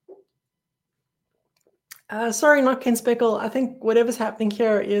 Sorry, not Ken Speckle. I think whatever's happening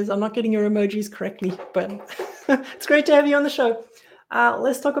here is I'm not getting your emojis correctly, but it's great to have you on the show.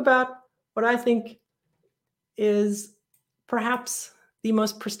 Let's talk about what I think is perhaps the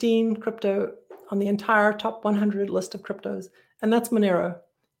most pristine crypto on the entire top 100 list of cryptos, and that's Monero.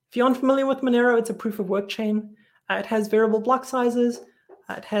 If you're unfamiliar with Monero, it's a proof of work chain. It has variable block sizes.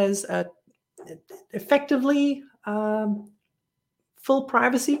 It has effectively full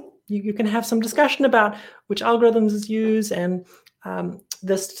privacy. You can have some discussion about which algorithms is used and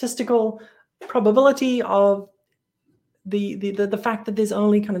the statistical probability of the fact that there's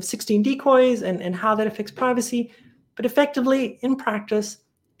only kind of 16 decoys and how that affects privacy. But effectively, in practice,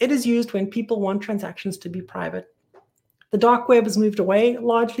 it is used when people want transactions to be private. The dark web has moved away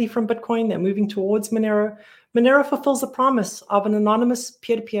largely from Bitcoin. They're moving towards Monero. Monero fulfills the promise of an anonymous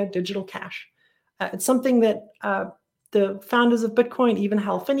peer-to-peer digital cash. It's something that the founders of Bitcoin, even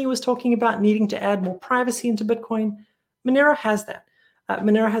Hal Finney, was talking about needing to add more privacy into Bitcoin. Monero has that.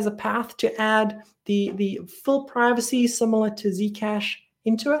 Monero has a path to add the full privacy similar to Zcash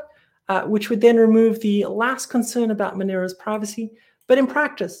into it, which would then remove the last concern about Monero's privacy. But in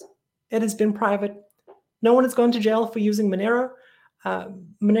practice, it has been private. No one has gone to jail for using Monero.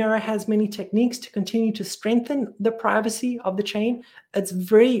 Monero has many techniques to continue to strengthen the privacy of the chain. It's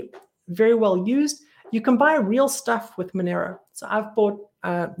very, very well used. You can buy real stuff with Monero. So I've bought,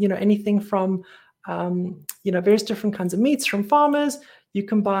 anything from, various different kinds of meats from farmers. You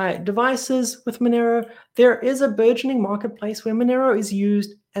can buy devices with Monero. There is a burgeoning marketplace where Monero is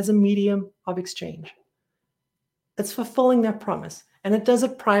used as a medium of exchange. It's fulfilling that promise, and it does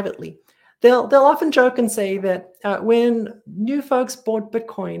it privately. They'll often joke and say that when new folks bought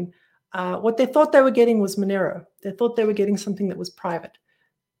Bitcoin, what they thought they were getting was Monero. They thought they were getting something that was private.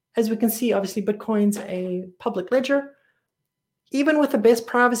 As we can see, obviously, Bitcoin's a public ledger. Even with the best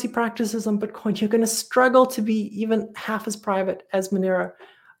privacy practices on Bitcoin, you're going to struggle to be even half as private as Monero.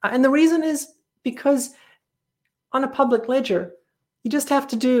 And the reason is because on a public ledger, you just have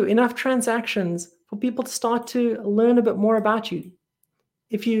to do enough transactions for people to start to learn a bit more about you.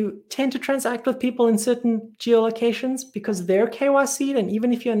 If you tend to transact with people in certain geolocations because they're KYC'd, and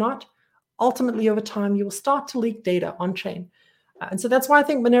even if you're not, ultimately over time, you will start to leak data on-chain. And so that's why I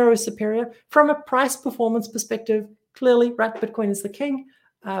think Monero is superior. From a price performance perspective, clearly, right, Bitcoin is the king.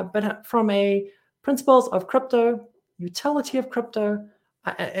 But from a principles of crypto, utility of crypto,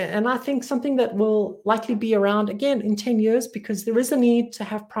 and I think something that will likely be around again in 10 years because there is a need to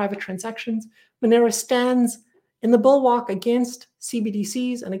have private transactions. Monero stands in the bulwark against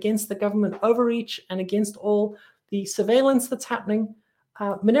CBDCs and against the government overreach and against all the surveillance that's happening.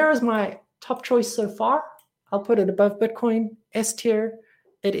 Monero is my top choice so far. I'll put it above Bitcoin, S tier.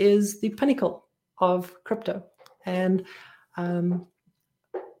 It is the pinnacle of crypto. And I'll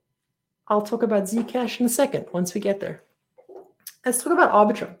talk about Zcash in a second once we get there. Let's talk about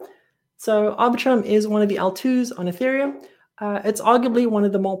Arbitrum. So Arbitrum is one of the L2s on Ethereum. It's arguably one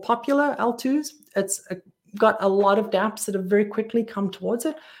of the more popular L2s. It's got a lot of dApps that have very quickly come towards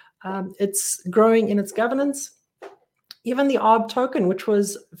it. It's growing in its governance. Even the ARB token, which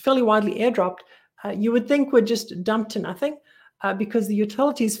was fairly widely airdropped, you would think would just dump to nothing because the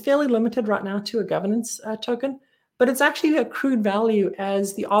utility is fairly limited right now to a governance token. But it's actually accrued value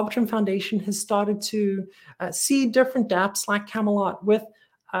as the Arbitrum Foundation has started to see different dApps like Camelot with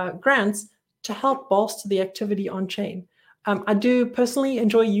grants to help bolster the activity on chain. I do personally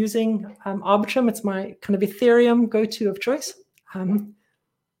enjoy using Arbitrum. It's my kind of Ethereum go-to of choice. And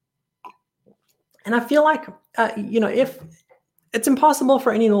I feel like, if it's impossible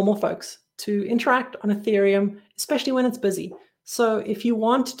for any normal folks to interact on Ethereum, especially when it's busy. So if you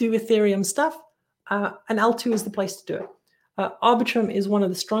want to do Ethereum stuff, an L2 is the place to do it. Arbitrum is one of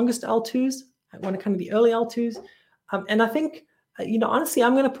the strongest L2s, one of kind of the early L2s. And I think, honestly,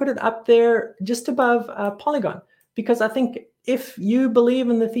 I'm going to put it up there just above Polygon, because I think if you believe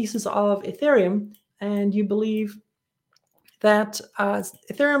in the thesis of Ethereum and you believe that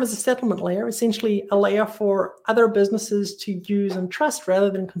Ethereum is a settlement layer, essentially a layer for other businesses to use and trust rather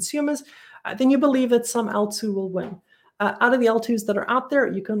than consumers, then you believe that some L2 will win. Out of the L2s that are out there,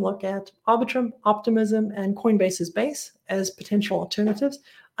 you can look at Arbitrum, Optimism, and Coinbase's Base as potential alternatives.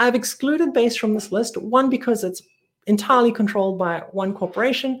 I've excluded Base from this list, one, because it's entirely controlled by one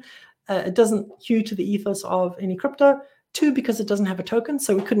corporation. It doesn't hew to the ethos of any crypto. Two, because it doesn't have a token,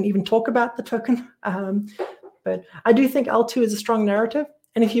 so we couldn't even talk about the token. But I do think L2 is a strong narrative.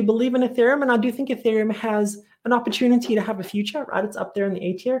 And if you believe in Ethereum, and I do think Ethereum has an opportunity to have a future, right? It's up there in the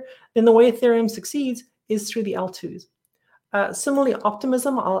A tier. Then the way Ethereum succeeds is through the L2s. Similarly,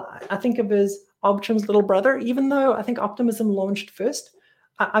 Optimism, I think of as Arbitrum's little brother, even though I think Optimism launched first.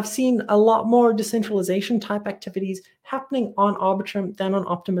 I've seen a lot more decentralization type activities happening on Arbitrum than on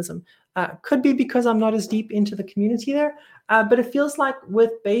Optimism. Could be because I'm not as deep into the community there, but it feels like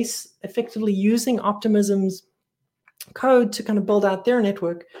with Base effectively using Optimism's code to kind of build out their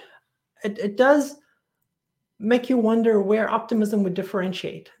network, it does make you wonder where Optimism would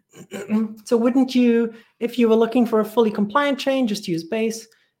differentiate. So wouldn't you, if you were looking for a fully compliant chain, just use Base?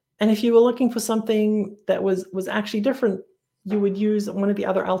 And if you were looking for something that was actually different, you would use one of the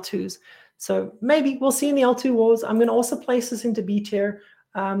other L2s. So maybe we'll see in the L2 wars. I'm going to also place this into B tier.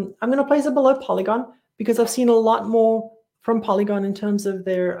 I'm going to place it below Polygon because I've seen a lot more from Polygon in terms of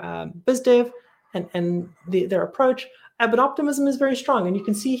their BizDev and their approach. But Optimism is very strong. And you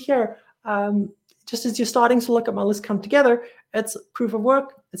can see here, just as you're starting to look at my list come together, it's proof of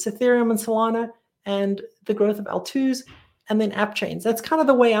work, it's Ethereum and Solana, and the growth of L2s, and then app chains. That's kind of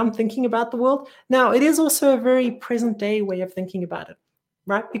the way I'm thinking about the world. Now, it is also a very present day way of thinking about it,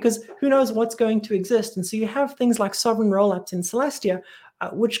 right? Because who knows what's going to exist. And so you have things like sovereign rollups in Celestia,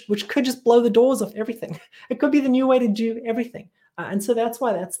 which could just blow the doors off everything. It could be the new way to do everything. And so that's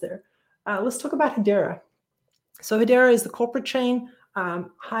why that's there. Let's talk about Hedera. So Hedera is the corporate chain,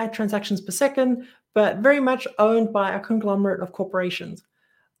 high transactions per second, but very much owned by a conglomerate of corporations.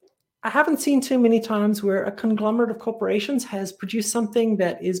 I haven't seen too many times where a conglomerate of corporations has produced something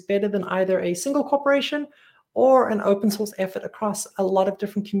that is better than either a single corporation or an open source effort across a lot of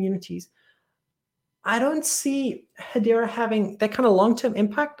different communities. I don't see Hedera having that kind of long-term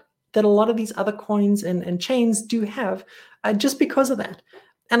impact that a lot of these other coins and chains do have just because of that.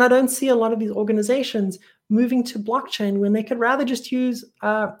 And I don't see a lot of these organizations moving to blockchain when they could rather just use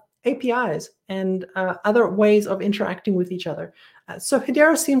APIs and other ways of interacting with each other. So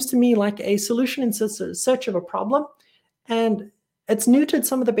Hedera seems to me like a solution in search of a problem, and it's neutered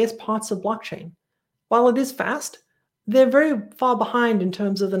some of the best parts of blockchain. While it is fast, they're very far behind in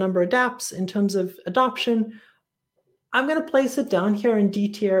terms of the number of dApps, in terms of adoption. I'm going to place it down here in D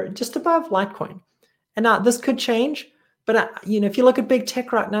tier, just above Litecoin. And now this could change, but if you look at big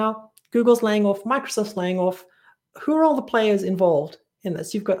tech right now, Google's laying off, Microsoft's laying off. Who are all the players involved in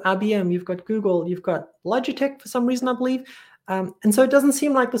this? You've got IBM, you've got Google, you've got Logitech for some reason, I believe. And so it doesn't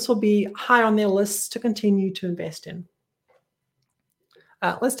seem like this will be high on their lists to continue to invest in.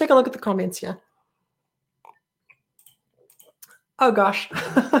 Let's take a look at the comments here. Oh gosh.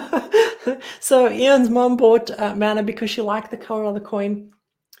 So Ian's mom bought Mana because she liked the color of the coin.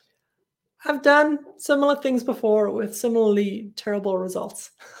 I've done similar things before with similarly terrible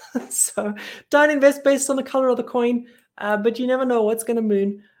results. So don't invest based on the color of the coin, but you never know what's going to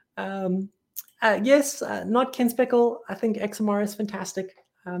moon. Yes, not Ken Speckle. I think XMR is fantastic.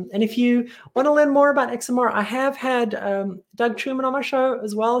 And if you want to learn more about XMR, I have had Doug Truman on my show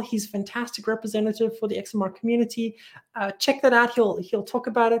as well. He's a fantastic representative for the XMR community. Check that out. He'll talk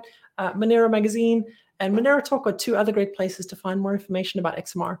about it. Monero Magazine and Monero Talk are two other great places to find more information about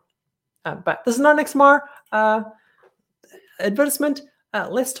XMR. But this is not an XMR advertisement.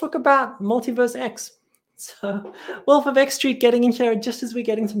 Let's talk about Multiverse X. So Wolf of X Street getting in here just as we're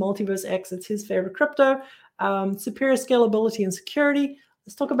getting to Multiverse X. It's his favorite crypto. Superior scalability and security.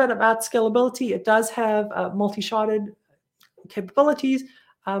 Let's talk about scalability. It does have multi-sharded capabilities.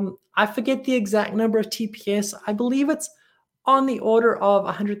 I forget the exact number of TPS. I believe it's on the order of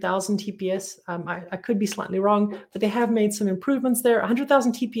 100,000 TPS. I could be slightly wrong, but they have made some improvements there.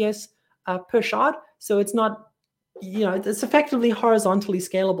 100,000 TPS per shard, so it's not, it's effectively horizontally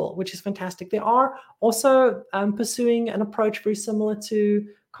scalable, which is fantastic. They are also pursuing an approach very similar to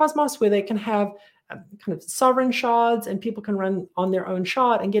Cosmos, where they can have kind of sovereign shards, and people can run on their own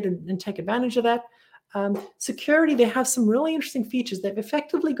shard and take advantage of that. Security, they have some really interesting features. They've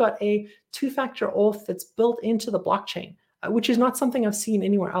effectively got a two-factor auth that's built into the blockchain, which is not something I've seen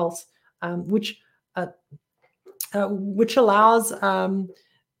anywhere else, which allows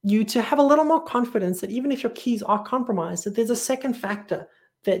you to have a little more confidence that even if your keys are compromised, that there's a second factor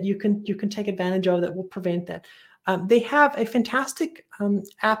that you can take advantage of that will prevent that. They have a fantastic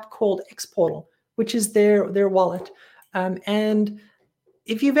app called Xportal, which is their wallet. And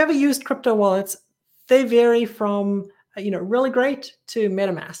if you've ever used crypto wallets, they vary from really great to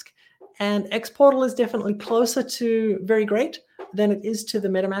MetaMask. And Xportal is definitely closer to very great than it is to the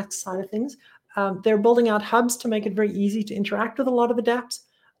MetaMask side of things. They're building out hubs to make it very easy to interact with a lot of the dApps.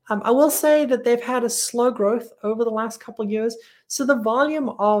 I will say that they've had a slow growth over the last couple of years, so the volume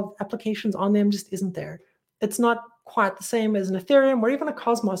of applications on them just isn't there. It's not quite the same as an Ethereum or even a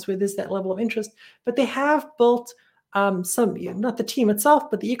Cosmos where there's that level of interest, but they have built some, not the team itself,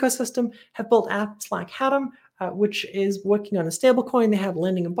 but the ecosystem have built apps like Hatom, which is working on a stablecoin. They have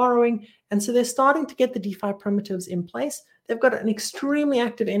lending and borrowing, and so they're starting to get the DeFi primitives in place. They've got an extremely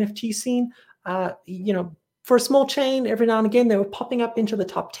active NFT scene. For a small chain, every now and again, they were popping up into the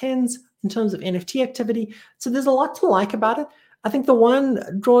top 10s in terms of NFT activity. So there's a lot to like about it. I think the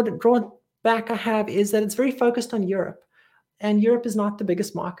one drawback I have is that it's very focused on Europe. And Europe is not the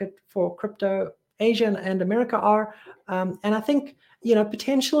biggest market for crypto. Asia and America are. And I think,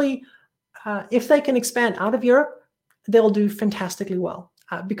 potentially, if they can expand out of Europe, they'll do fantastically well.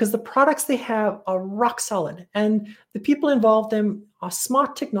 Because the products they have are rock solid. And the people involved in them are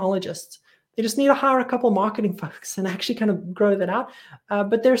smart technologists. They just need to hire a couple marketing folks and actually kind of grow that out.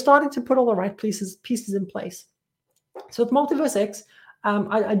 But they're starting to put all the right pieces in place. So with Multiverse X,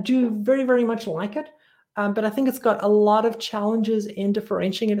 I do very, very much like it. But I think it's got a lot of challenges in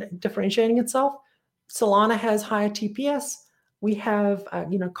differentiating itself. Solana has higher TPS. We have,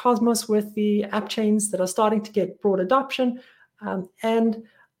 Cosmos with the app chains that are starting to get broad adoption. And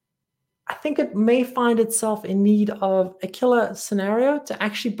I think it may find itself in need of a killer scenario to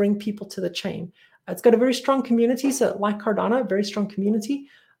actually bring people to the chain. It's got a very strong community, so like Cardano, a very strong community.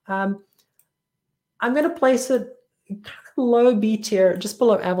 I'm going to place it kind of low B tier, just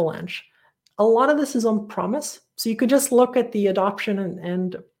below Avalanche. A lot of this is on promise, so you could just look at the adoption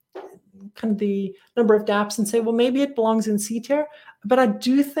and kind of the number of dApps and say, well, maybe it belongs in C tier. But I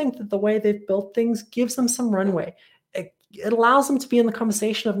do think that the way they've built things gives them some runway. It allows them to be in the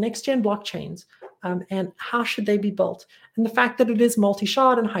conversation of next-gen blockchains and how should they be built. And the fact that it is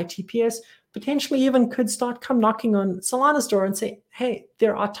multi-shard and high TPS potentially even could come knocking on Solana's door and say, hey,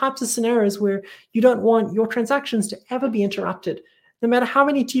 there are types of scenarios where you don't want your transactions to ever be interrupted. No matter how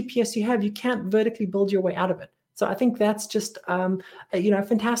many TPS you have, you can't vertically build your way out of it. So I think that's just a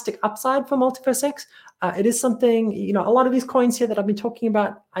fantastic upside for Multiverse X. It is something, a lot of these coins here that I've been talking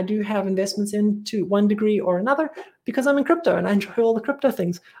about, I do have investments in to one degree or another because I'm in crypto and I enjoy all the crypto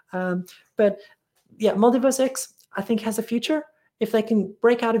things. But yeah, Multiverse X, I think, has a future. If they can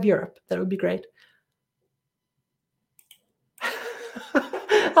break out of Europe, that would be great.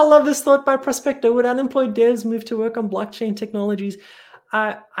 I love this thought by Prospector. Would unemployed devs move to work on blockchain technologies?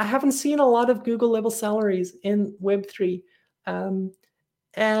 I haven't seen a lot of Google level salaries in Web3.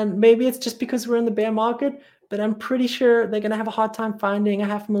 And maybe it's just because we're in the bear market, but I'm pretty sure they're going to have a hard time finding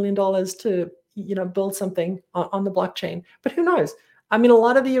 $500,000 to, build something on the blockchain. But who knows? I mean, a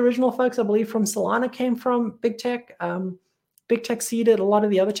lot of the original folks, I believe, from Solana came from big tech. Big tech seeded a lot of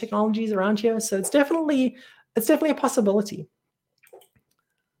the other technologies around here. So it's definitely a possibility.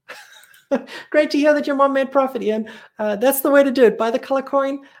 Great to hear that your mom made profit, Ian. That's the way to do it. Buy the color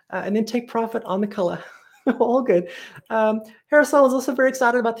coin and then take profit on the color. All good. Harrisol is also very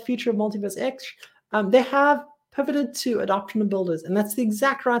excited about the future of Multiverse X. They have pivoted to adoption of builders, and that's the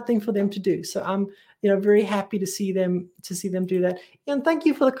exact right thing for them to do. So I'm, very happy to see them do that. And thank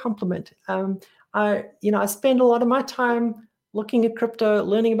you for the compliment. I spend a lot of my time looking at crypto,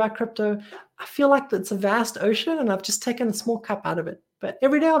 learning about crypto. I feel like it's a vast ocean, and I've just taken a small cup out of it. But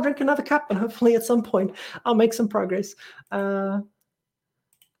every day I'll drink another cup, and hopefully at some point I'll make some progress. And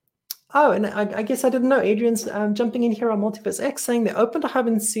I guess I didn't know. Adrian's jumping in here on Multiverse X saying they opened a hub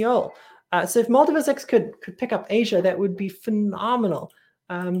in Seoul. So if Multiverse X could pick up Asia, that would be phenomenal.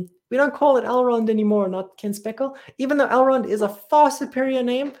 We don't call it Elrond anymore, not Ken Speckle. Even though Elrond is a far superior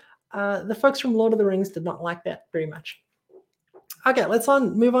name, the folks from Lord of the Rings did not like that very much. Okay, let's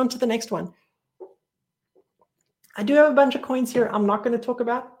move on to the next one. I do have a bunch of coins here I'm not going to talk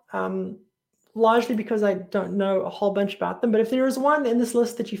about, largely because I don't know a whole bunch about them. But if there is one in this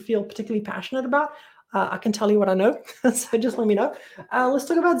list that you feel particularly passionate about, I can tell you what I know. So just let me know. Let's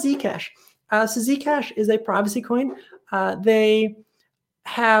talk about Zcash. So Zcash is a privacy coin. They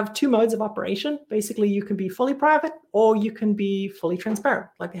have two modes of operation. Basically, you can be fully private or you can be fully transparent.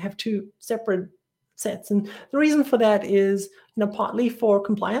 Like they have two separate sets. And the reason for that is, partly for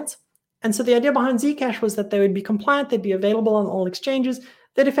compliance. And so the idea behind Zcash was that they would be compliant, they'd be available on all exchanges,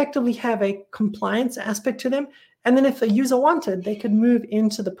 they'd effectively have a compliance aspect to them. And then if a user wanted, they could move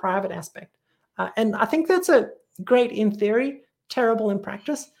into the private aspect. And I think that's a great in theory, terrible in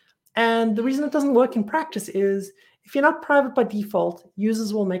practice. And the reason it doesn't work in practice is if you're not private by default,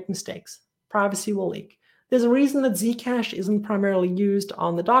 users will make mistakes. Privacy will leak. There's a reason that Zcash isn't primarily used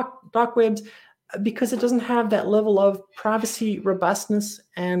on the dark webs, because it doesn't have that level of privacy robustness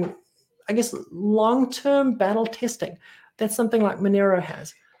and, I guess, long-term battle testing that something like Monero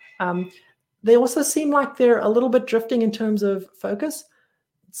has. They also seem like they're a little bit drifting in terms of focus.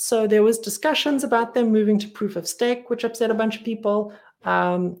 So there was discussions about them moving to proof of stake, which upset a bunch of people.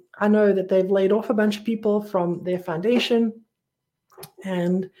 I know that they've laid off a bunch of people from their foundation.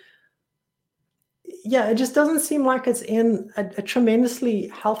 And yeah, it just doesn't seem like it's in a tremendously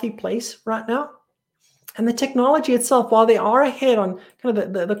healthy place right now. And the technology itself, while they are ahead on kind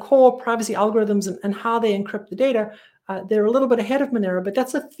of the core privacy algorithms and how they encrypt the data, they're a little bit ahead of Monero, but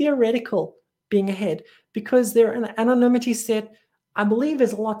that's a theoretical being ahead because their anonymity set, I believe,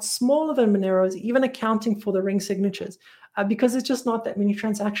 is a lot smaller than Monero's, even accounting for the ring signatures, because it's just not that many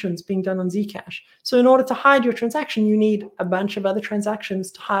transactions being done on Zcash. So in order to hide your transaction, you need a bunch of other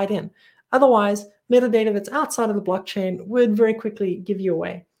transactions to hide in. Otherwise, metadata that's outside of the blockchain would very quickly give you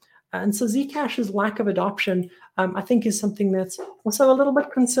away. And so Zcash's lack of adoption, I think, is something that's also a little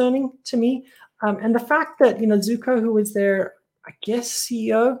bit concerning to me. And the fact that, Zooko, who was their, I guess,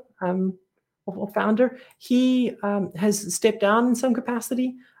 CEO or founder, he has stepped down in some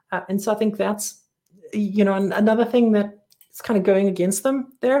capacity. And so I think that's, another thing that is kind of going against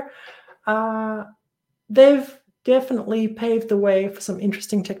them there. They've definitely paved the way for some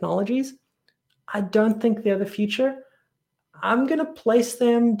interesting technologies. I don't think they're the future. I'm going to place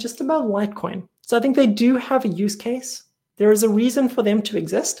them just above Litecoin. So I think they do have a use case. There is a reason for them to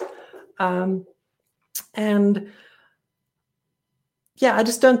exist. And yeah, I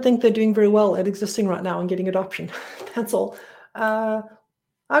just don't think they're doing very well at existing right now and getting adoption. That's all.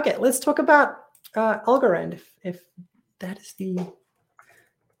 Okay, let's talk about Algorand. If that is the...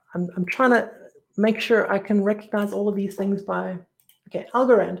 I'm trying to make sure I can recognize all of these things by... Okay,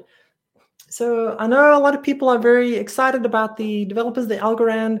 Algorand. So I know a lot of people are very excited about the developers, the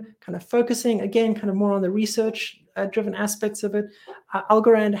Algorand, kind of focusing, again, kind of more on the research-driven aspects of it.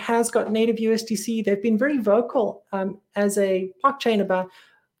 Algorand has got native USDC. They've been very vocal as a blockchain about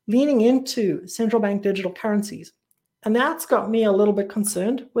leaning into central bank digital currencies. And that's got me a little bit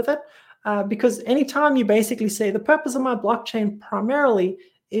concerned with it, because anytime you basically say the purpose of my blockchain primarily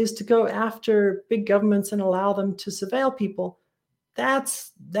is to go after big governments and allow them to surveil people,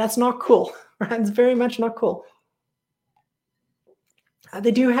 that's not cool, right? It's very much not cool.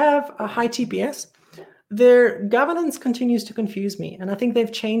 They do have a high TPS. Their governance continues to confuse me, and I think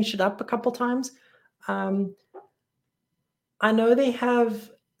they've changed it up a couple times. I know they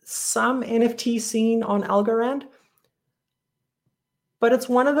have some NFT scene on Algorand, but it's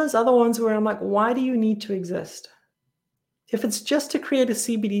one of those other ones where I'm like, why do you need to exist? If it's just to create a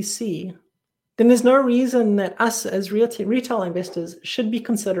CBDC, then there's no reason that us as retail investors should be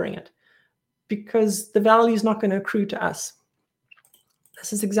considering it, because the value is not going to accrue to us.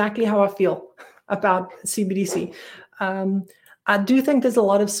 This is exactly how I feel about CBDC. I do think there's a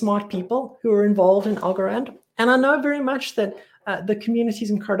lot of smart people who are involved in Algorand, and I know very much that the communities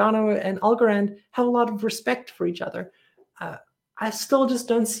in Cardano and Algorand have a lot of respect for each other. I still just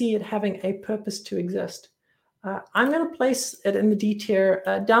don't see it having a purpose to exist. I'm going to place it in the D tier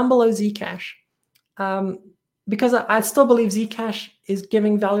down below Zcash. Because I still believe Zcash is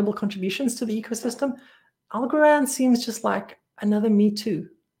giving valuable contributions to the ecosystem. Algorand seems just like another Me Too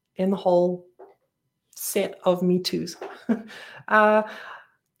in the whole set of Me Toos.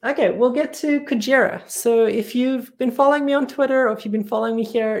 Okay, we'll get to Kujira. So if you've been following me on Twitter or if you've been following me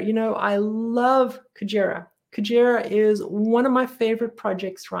here, I love Kujira. Kujira is one of my favorite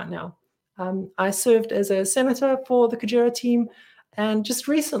projects right now. I served as a senator for the Kujira team. And just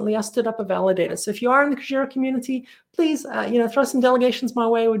recently, I stood up a validator. So if you are in the Kujira community, please, throw some delegations my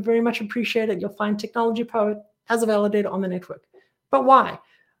way. I would very much appreciate it. You'll find Technology Poet as a validator on the network. But why?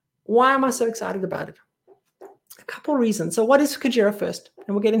 Why am I so excited about it? A couple reasons. So what is Kujira first?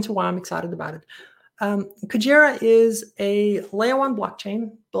 And we'll get into why I'm excited about it. Kujira is a layer 1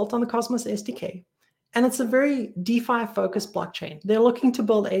 blockchain built on the Cosmos SDK. And it's a very DeFi-focused blockchain. They're looking to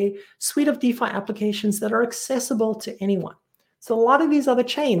build a suite of DeFi applications that are accessible to anyone. So a lot of these other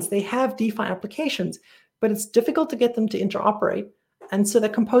chains, they have DeFi applications, but it's difficult to get them to interoperate. And so the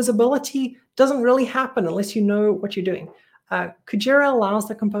composability doesn't really happen unless you know what you're doing. Kujira allows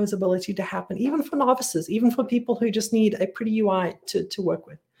the composability to happen even for novices, even for people who just need a pretty UI to work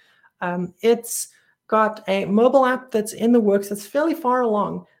with. It's got a mobile app that's in the works that's fairly far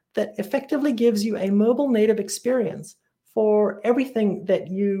along that effectively gives you a mobile native experience for everything that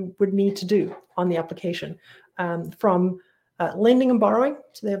you would need to do on the application, from lending and borrowing.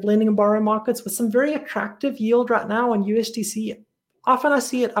 So they have lending and borrowing markets with some very attractive yield right now on USDC. Often I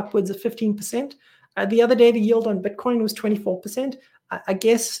see it upwards of 15%. The other day, the yield on Bitcoin was 24%. I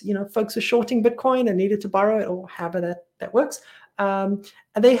guess, folks were shorting Bitcoin and needed to borrow it, or however that works.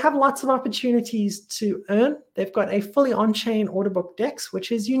 They have lots of opportunities to earn. They've got a fully on-chain order book DEX,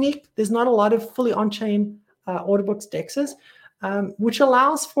 which is unique. There's not a lot of fully on-chain order books DEXs, which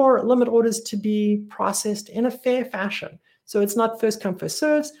allows for limit orders to be processed in a fair fashion. So it's not first come, first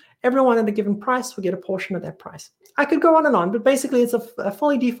serves. Everyone at a given price will get a portion of that price. I could go on, but basically it's a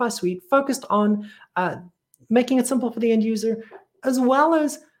fully DeFi suite focused on making it simple for the end user, as well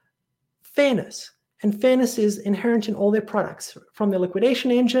as fairness. And fairness is inherent in all their products, from the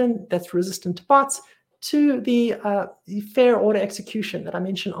liquidation engine that's resistant to bots to the fair order execution that I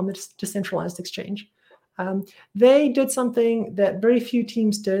mentioned on the decentralized exchange. They did something that very few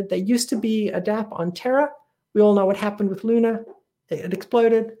teams did. They used to be a dApp on Terra. We all know what happened with Luna. It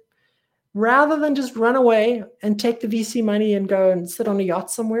exploded. Rather than just run away and take the VC money and go and sit on a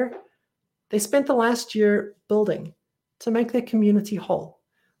yacht somewhere, they spent the last year building to make their community whole.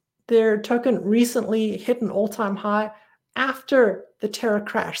 Their token recently hit an all-time high after the Terra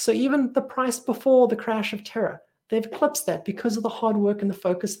crash. So even the price before the crash of Terra, they've eclipsed that because of the hard work and the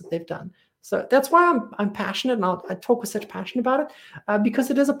focus that they've done. So that's why I'm passionate, and I talk with such passion about it, because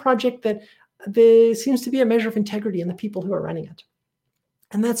it is a project that there seems to be a measure of integrity in the people who are running it.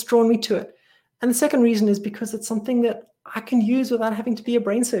 And that's drawn me to it. And the second reason is because it's something that I can use without having to be a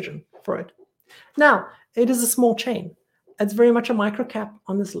brain surgeon for it. Now, it is a small chain. It's very much a microcap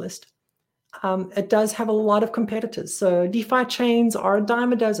on this list. It does have a lot of competitors. So DeFi chains are a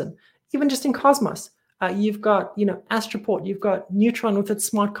dime a dozen. Even just in Cosmos, you've got Astroport, you've got Neutron with its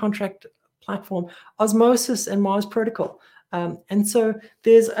smart contract platform, Osmosis and Mars Protocol. And so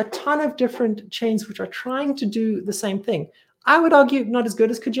there's a ton of different chains which are trying to do the same thing. I would argue not as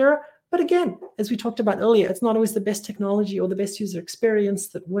good as Kujira, but again, as we talked about earlier, it's not always the best technology or the best user experience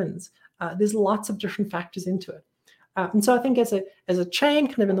that wins. There's lots of different factors into it. And so I think as a chain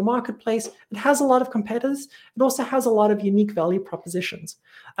kind of in the marketplace, it has a lot of competitors. It also has a lot of unique value propositions.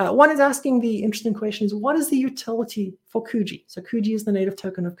 One is asking the interesting question is, what is the utility for Kuji? So Kuji is the native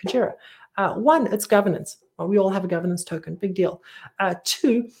token of Kujira. One, it's governance. Well, we all have a governance token, big deal.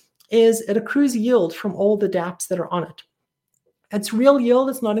 Two is it accrues yield from all the dApps that are on it. It's real yield,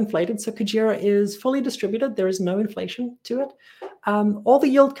 it's not inflated. So Kujira is fully distributed. There is no inflation to it. All the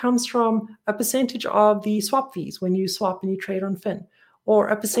yield comes from a percentage of the swap fees when you swap and you trade on Fin, or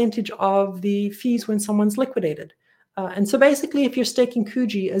a percentage of the fees when someone's liquidated. And so basically, if you're staking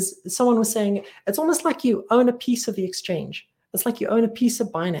Kuji, as someone was saying, it's almost like you own a piece of the exchange. It's like you own a piece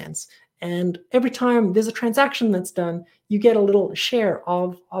of Binance. And every time there's a transaction that's done, you get a little share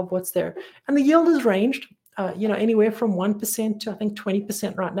of what's there. And the yield is ranged. Anywhere from 1% to I think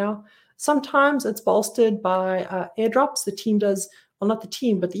 20% right now. Sometimes it's bolstered by airdrops. The team does, well, not the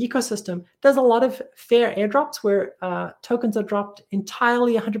team, but the ecosystem does a lot of fair airdrops where tokens are dropped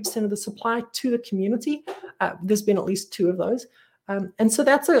entirely 100% of the supply to the community. There's been at least 2 of those. And so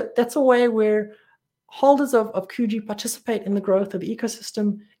that's a way where holders of Kuji participate in the growth of the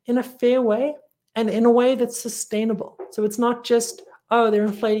ecosystem in a fair way and in a way that's sustainable. So it's not just, they're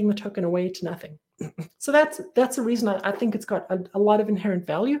inflating the token away to nothing. So that's a reason I think it's got a lot of inherent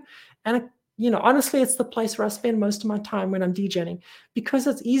value. And, honestly, it's the place where I spend most of my time when I'm degenning, because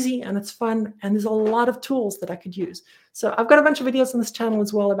it's easy and it's fun and there's a lot of tools that I could use. So I've got a bunch of videos on this channel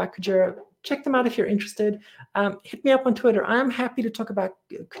as well about Kujira. Check them out if you're interested. Hit me up on Twitter. I'm happy to talk about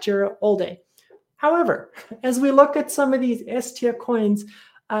Kujira all day. However, as we look at some of these S-tier coins,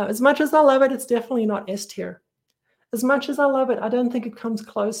 as much as I love it, it's definitely not S-tier. As much as I love it, I don't think it comes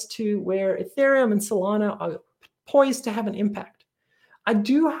close to where Ethereum and Solana are poised to have an impact. I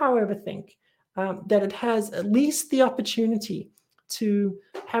do, however, think that it has at least the opportunity to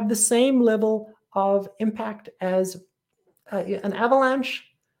have the same level of impact as an Avalanche,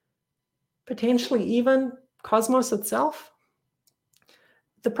 potentially even Cosmos itself,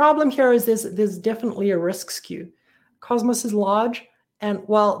 the problem here is there's definitely a risk skew. Cosmos is large, and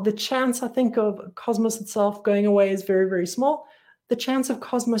while the chance, I think, of Cosmos itself going away is very, very small, the chance of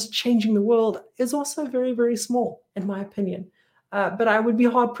Cosmos changing the world is also very, very small, in my opinion. But I would be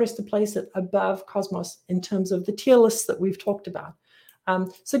hard-pressed to place it above Cosmos in terms of the tier lists that we've talked about.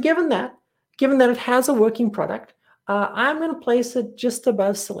 So given that it has a working product, I'm going to place it just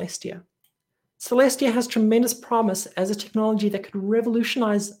above Celestia. Celestia has tremendous promise as a technology that could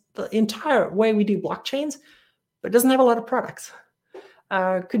revolutionize the entire way we do blockchains, but it doesn't have a lot of products.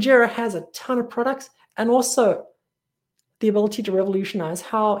 Kujira has a ton of products and also the ability to revolutionize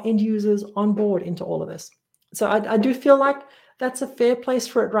how end users onboard into all of this. So I do feel like that's a fair place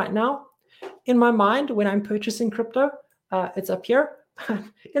for it right now. In my mind, when I'm purchasing crypto, it's up here.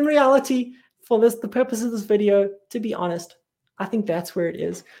 In reality, for the purpose of this video, to be honest, I think that's where it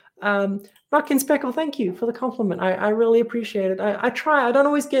is. Rockin Speckle, thank you for the compliment. I really appreciate it. I try. I don't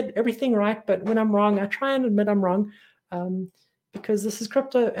always get everything right, but when I'm wrong, I try and admit I'm wrong, because this is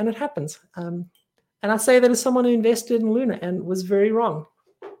crypto and it happens. And I say that as someone who invested in Luna and was very wrong,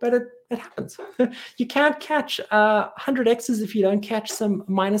 but it happens. You can't catch 100 X's if you don't catch some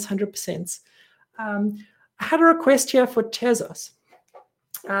minus 100%. I had a request here for Tezos.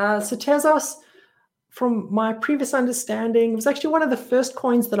 So Tezos, from my previous understanding, was actually one of the first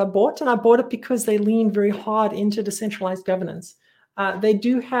coins that I bought, and I bought it because they lean very hard into decentralized governance. They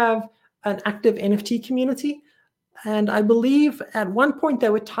do have an active NFT community, and I believe at one point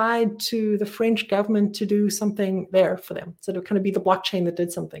they were tied to the French government to do something there for them. So to kind of be the blockchain that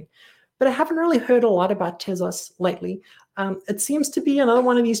did something. But I haven't really heard a lot about Tezos lately. It seems to be another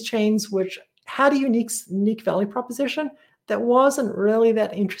one of these chains which had a unique value proposition that wasn't really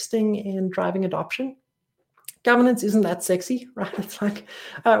that interesting in driving adoption. Governance isn't that sexy, right? It's like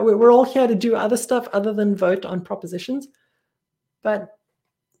we're all here to do other stuff other than vote on propositions, but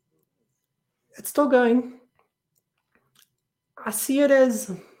it's still going. I see it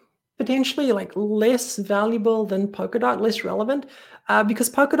as potentially like less valuable than Polkadot, less relevant,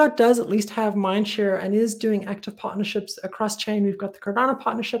 because Polkadot does at least have mindshare and is doing active partnerships across chain. We've got the Cardano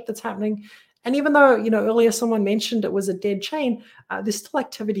partnership that's happening. And even though, earlier someone mentioned it was a dead chain, there's still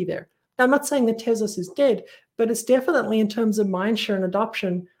activity there. Now, I'm not saying that Tezos is dead, but it's definitely, in terms of mindshare and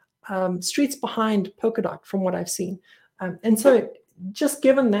adoption, streets behind Polkadot from what I've seen. And so just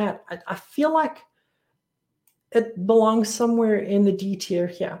given that, I feel like it belongs somewhere in the D tier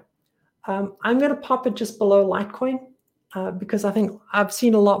here. I'm going to pop it just below Litecoin because I think I've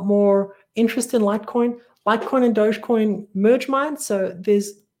seen a lot more interest in Litecoin. Litecoin and Dogecoin merge mined, so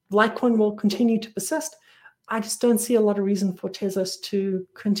Litecoin will continue to persist. I just don't see a lot of reason for Tezos to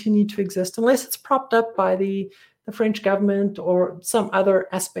continue to exist unless it's propped up by the French government or some other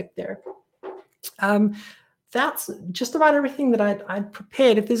aspect there. That's just about everything that I'd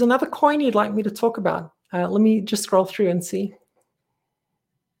prepared. If there's another coin you'd like me to talk about, let me just scroll through and see.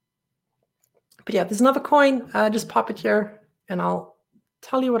 But yeah, if there's another coin, just pop it here and I'll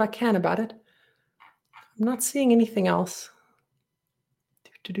tell you what I can about it. I'm not seeing anything else.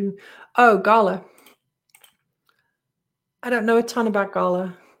 Oh, Gala. I don't know a ton about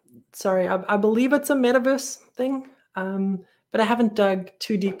Gala. Sorry, I believe it's a metaverse thing, but I haven't dug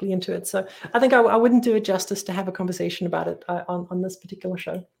too deeply into it. So I think I wouldn't do it justice to have a conversation about it on this particular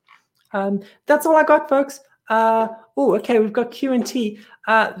show. That's all I got, folks. Okay, we've got Q&T.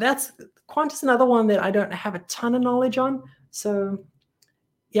 Quant is another one that I don't have a ton of knowledge on. So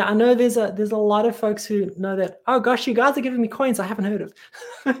yeah, I know there's a lot of folks who know that. Oh gosh, you guys are giving me coins I haven't heard of.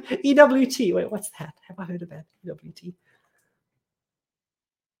 EWT. Wait, what's that? Have I heard of that? EWT.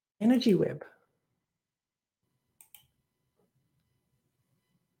 Energy Web.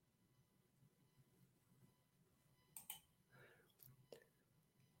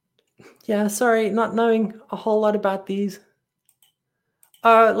 Yeah, sorry, not knowing a whole lot about these.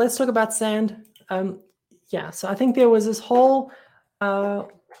 Let's talk about Sand. Yeah, so I think there was this whole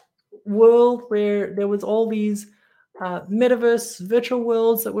world where there was all these metaverse virtual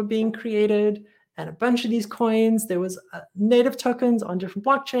worlds that were being created, and a bunch of these coins. There was native tokens on different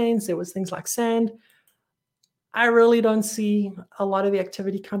blockchains. There was things like Sand. I really don't see a lot of the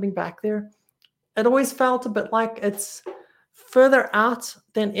activity coming back there. It always felt a bit like it's further out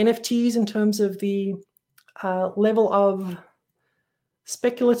than NFTs in terms of the level of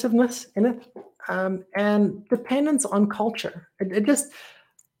speculativeness in it, and dependence on culture.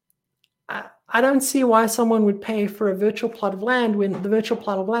 I don't see why someone would pay for a virtual plot of land when the virtual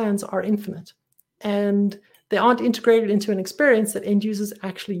plot of lands are infinite and they aren't integrated into an experience that end users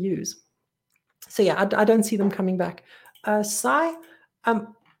actually use. So yeah, I don't see them coming back. Sai,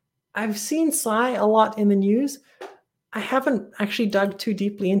 I've seen Psy a lot in the news. I haven't actually dug too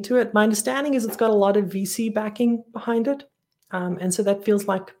deeply into it. My understanding is it's got a lot of VC backing behind it. And so that feels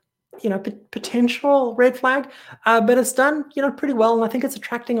like, potential red flag, but it's done, pretty well. And I think it's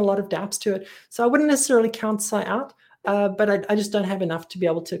attracting a lot of dApps to it. So I wouldn't necessarily count Psy out, but I just don't have enough to be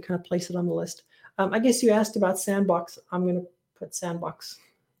able to kind of place it on the list. I guess you asked about Sandbox. I'm going to put Sandbox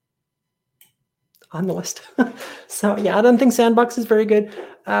on the list. So yeah, I don't think Sandbox is very good.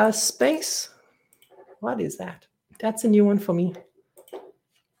 Space, what is that? That's a new one for me.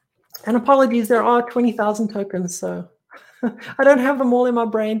 And apologies, there are 20,000 tokens, so I don't have them all in my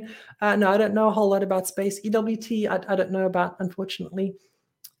brain. No, I don't know a whole lot about Space. EWT, I don't know about, unfortunately.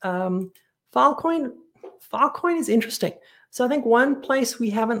 Filecoin is interesting. So I think one place we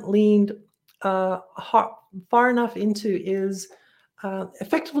haven't leaned far enough into is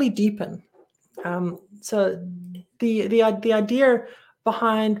effectively DePIN. So the idea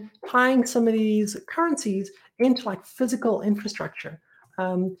behind tying some of these currencies into like physical infrastructure,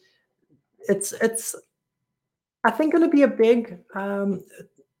 it's I think going to be a big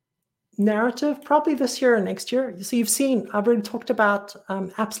narrative probably this year or next year. So I've already talked about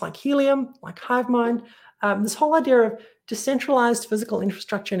apps like Helium, like Hivemind, this whole idea of decentralized physical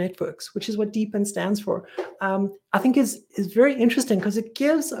infrastructure networks, which is what DePIN stands for. I think is very interesting because it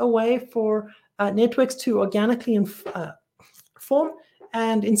gives a way for networks to organically form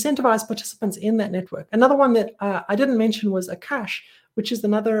and incentivize participants in that network. Another one that I didn't mention was Akash, which is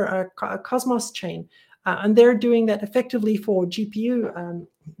another Cosmos chain. And they're doing that effectively for GPU,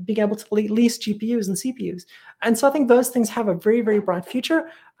 being able to lease GPUs and CPUs. And so I think those things have a very, very bright future.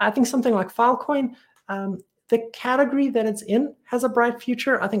 I think something like Filecoin, the category that it's in has a bright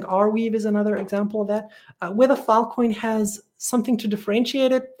future. I think Arweave is another example of that. Whether Filecoin has something to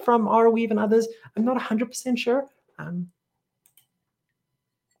differentiate it from Arweave and others, I'm not 100% sure.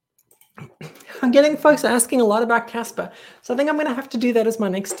 I'm getting folks asking a lot about Casper. So I think I'm going to have to do that as my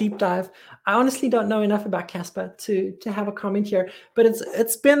next deep dive. I honestly don't know enough about Casper to have a comment here, but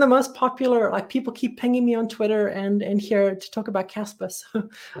it's been the most popular. Like people keep pinging me on Twitter and here to talk about Casper. So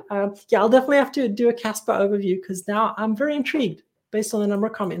yeah, I'll definitely have to do a Casper overview because now I'm very intrigued based on the number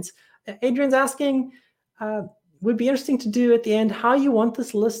of comments. Adrian's asking, would be interesting to do at the end how you want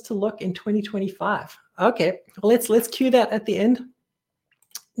this list to look in 2025. Okay, well, let's cue that at the end.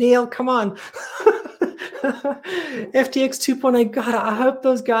 Neil, come on. FTX 2.0, God, I hope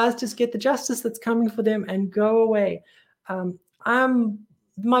those guys just get the justice that's coming for them and go away.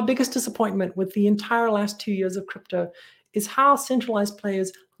 My biggest disappointment with the entire last 2 years of crypto is how centralized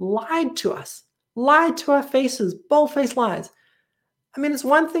players lied to us, lied to our faces, bold-faced lies. I mean, it's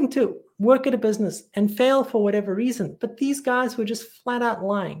one thing to work at a business and fail for whatever reason, but these guys were just flat out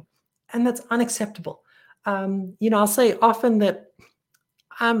lying, and that's unacceptable. I'll say often that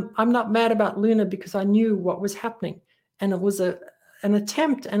I'm not mad about Luna because I knew what was happening, and it was an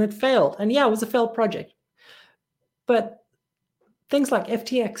attempt and it failed. And yeah, it was a failed project. But things like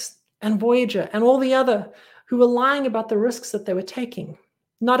FTX and Voyager and all the other who were lying about the risks that they were taking,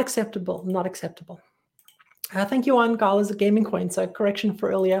 not acceptable, not acceptable. Thank you, Juan Gal, as a gaming coin. So correction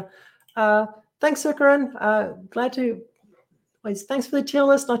for earlier. Thanks, Sukaran. Thanks for the tier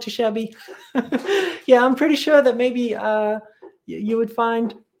list, not too shabby. Yeah, I'm pretty sure that maybe you would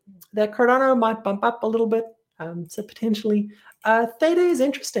find that Cardano might bump up a little bit. So potentially, Theta is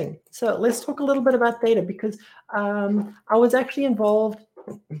interesting. So let's talk a little bit about Theta because I was actually involved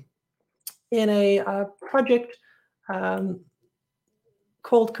in a project called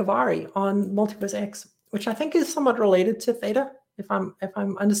Kavari on Multiverse X, which I think is somewhat related to Theta. If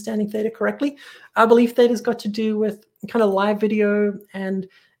I'm understanding Theta correctly, I believe Theta's got to do with kind of live video and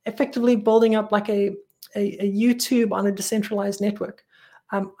effectively building up like a YouTube on a decentralized network.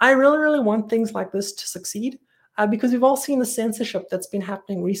 I really, really want things like this to succeed because we've all seen the censorship that's been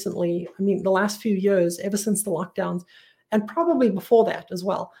happening recently. I mean, the last few years, ever since the lockdowns, and probably before that as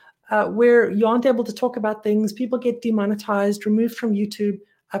well, where you aren't able to talk about things, people get demonetized, removed from YouTube,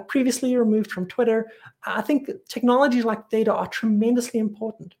 previously removed from Twitter. I think technologies like Theta are tremendously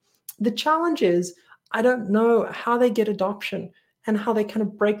important. The challenge is I don't know how they get adoption and how they kind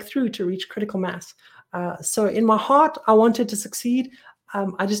of break through to reach critical mass. So in my heart, I want it to succeed.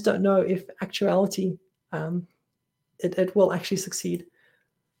 I just don't know if actuality it will actually succeed.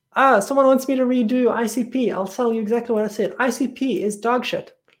 Someone wants me to redo ICP. I'll tell you exactly what I said. ICP is dog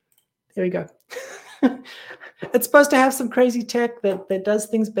shit. There we go. It's supposed to have some crazy tech that does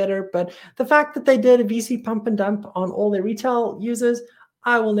things better, but the fact that they did a VC pump and dump on all their retail users,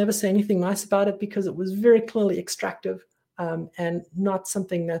 I will never say anything nice about it because it was very clearly extractive and not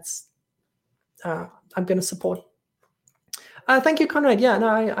something that's I'm going to support. Thank you, Conrad. Yeah, no,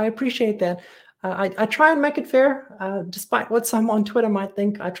 I appreciate that. I try and make it fair, despite what some on Twitter might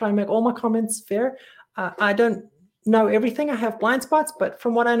think. I try and make all my comments fair. I don't know everything. I have blind spots, but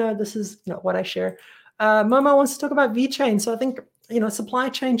from what I know, this is what I share. Momo wants to talk about VeChain. So I think supply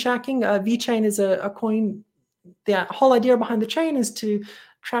chain tracking. VeChain is a coin. The whole idea behind the chain is to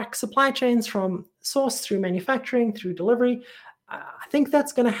track supply chains from source through manufacturing through delivery. I think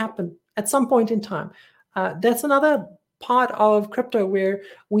that's going to happen at some point in time. That's another part of crypto where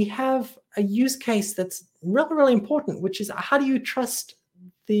we have a use case that's really, really important, which is how do you trust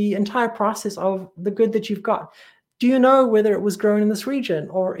the entire process of the good that you've got? Do you know whether it was grown in this region,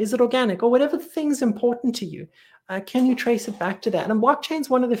 or is it organic, or whatever thing's important to you? Can you trace it back to that? And blockchain is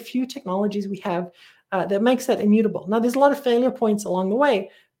one of the few technologies we have that makes that immutable. Now, there's a lot of failure points along the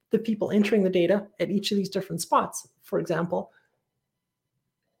way, the people entering the data at each of these different spots, for example.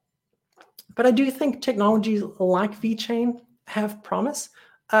 But I do think technologies like VeChain have promise.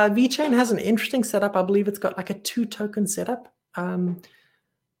 VeChain has an interesting setup. I believe it's got like a 2-token setup,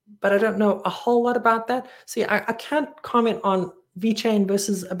 but I don't know a whole lot about that. So yeah, I can't comment on VeChain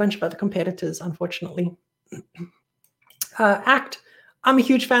versus a bunch of other competitors, unfortunately. Act. I'm a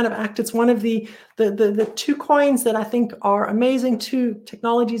huge fan of Act. It's one of the 2 coins that I think are amazing, 2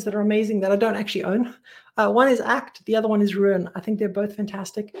 technologies that are amazing that I don't actually own. One is Act, the other one is Ruin. I think they're both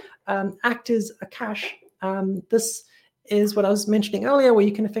fantastic. Act is a cache. This is what I was mentioning earlier, where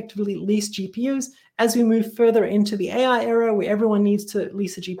you can effectively lease GPUs. As we move further into the AI era, where everyone needs to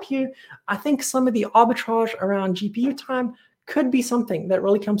lease a GPU, I think some of the arbitrage around GPU time could be something that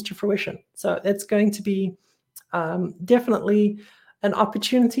really comes to fruition. So it's going to be definitely an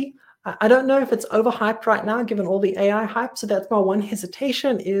opportunity. I don't know if it's overhyped right now, given all the AI hype. So that's my one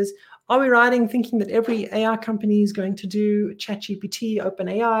hesitation is, are we riding thinking that every AI company is going to do ChatGPT,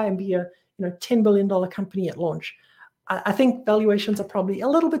 OpenAI, and be a $10 billion company at launch? I think valuations are probably a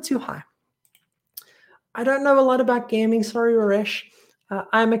little bit too high. I don't know a lot about gaming. Sorry, Raresh.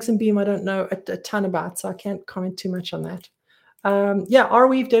 IMX and Beam, I don't know a ton about, so I can't comment too much on that. Yeah,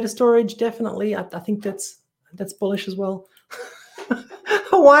 Arweave data storage, definitely. I think that's bullish as well.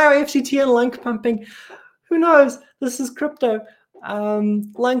 Why are FTT and Lunk pumping? Who knows? This is crypto.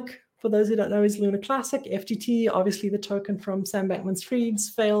 Lunk, for those who don't know, is Luna Classic. FTT, obviously the token from Sam Bankman-Fried's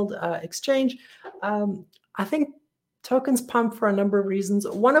failed exchange. I think tokens pump for a number of reasons,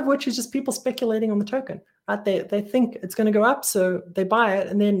 one of which is just people speculating on the token. Right? They think it's going to go up, so they buy it,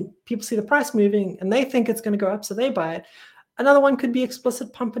 and then people see the price moving, and they think it's going to go up, so they buy it. Another one could be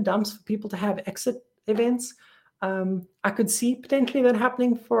explicit pump and dumps for people to have exit events. I could see potentially that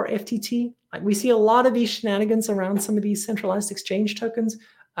happening for FTT. Like, we see a lot of these shenanigans around some of these centralized exchange tokens.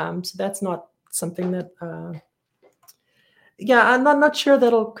 So that's not something that, yeah, I'm not sure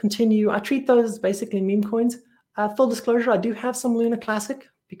that'll continue. I treat those as basically meme coins. Full disclosure, I do have some Luna Classic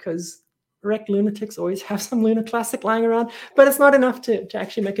because wrecked lunatics always have some Luna Classic lying around, but it's not enough to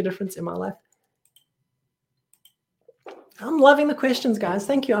actually make a difference in my life. I'm loving the questions, guys.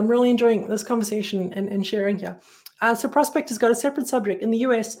 Thank you. I'm really enjoying this conversation and sharing here. So Prospect has got a separate subject. In the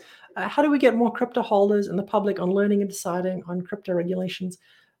US, how do we get more crypto holders and the public on learning and deciding on crypto regulations?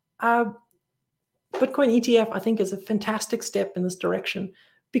 Bitcoin ETF, I think, is a fantastic step in this direction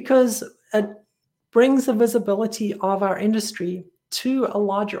because it brings the visibility of our industry to a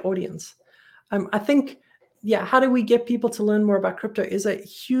larger audience. I think, yeah, how do we get people to learn more about crypto is a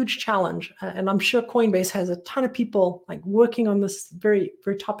huge challenge. And I'm sure Coinbase has a ton of people like working on this very,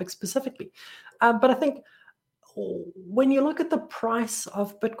 very topic specifically. But I think when you look at the price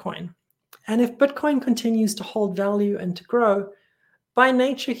of Bitcoin, and if Bitcoin continues to hold value and to grow, by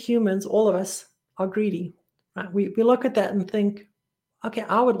nature, humans, all of us, are greedy. Right? We look at that and think, okay,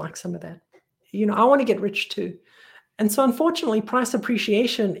 I would like some of that. I want to get rich too. And so unfortunately, price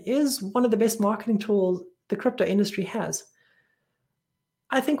appreciation is one of the best marketing tools the crypto industry has.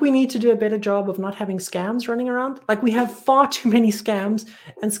 I think we need to do a better job of not having scams running around. Like, we have far too many scams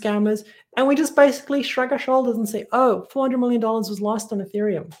and scammers, and we just basically shrug our shoulders and say, oh, $400 million was lost on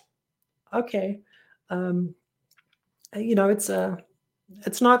Ethereum. Okay.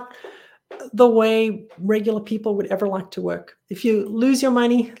 It's not the way regular people would ever like to work. If you lose your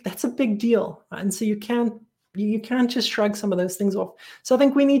money, that's a big deal. Right? And so you can't just shrug some of those things off. So I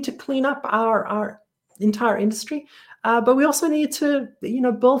think we need to clean up our entire industry, but we also need to,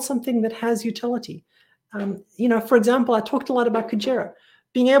 build something that has utility. For example, I talked a lot about Kujira.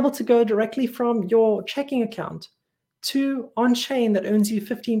 Being able to go directly from your checking account to on-chain that earns you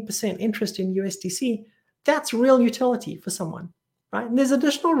 15% interest in USDC, that's real utility for someone, right? And there's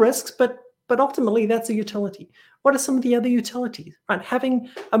additional risks, but ultimately that's a utility. What are some of the other utilities, right? Having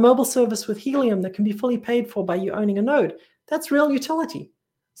a mobile service with Helium that can be fully paid for by you owning a node, That's real utility.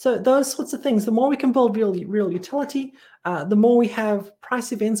 So those sorts of things, the more we can build real utility, the more we have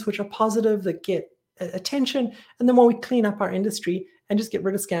price events which are positive that get attention, and the more we clean up our industry and just get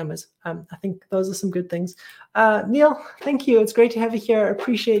rid of scammers. I think those are some good things. Neil, thank you. It's great to have you here. I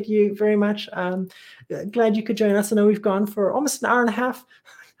appreciate you very much. Glad you could join us. I know we've gone for almost an hour and a half.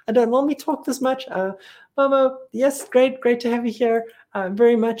 I don't normally talk this much. Momo, yes, great to have you here.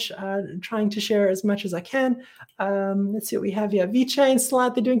 Very much trying to share as much as I can. Let's see what we have here. VeChain still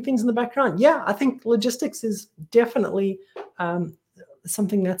out there doing things in the background. Yeah, I think logistics is definitely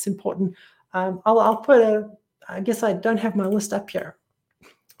something that's important. I'll put I guess I don't have my list up here.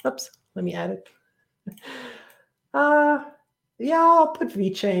 Oops, let me add it. Yeah, I'll put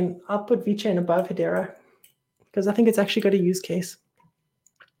VeChain. I'll put VeChain above Hedera because I think it's actually got a use case.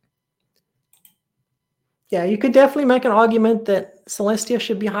 Yeah, you could definitely make an argument that Celestia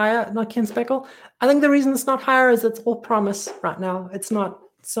should be higher, not Ken Speckle. I think the reason it's not higher is it's all promise right now. It's not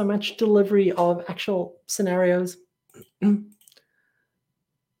so much delivery of actual scenarios.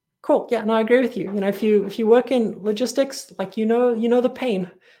 Cool. Yeah, no, I agree with you. If you work in logistics, like you know the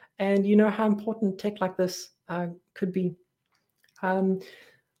pain, and you know how important tech like this could be.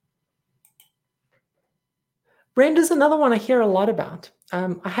 Render's another one I hear a lot about.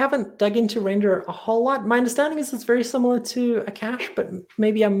 I haven't dug into Render a whole lot. My understanding is it's very similar to Akash, but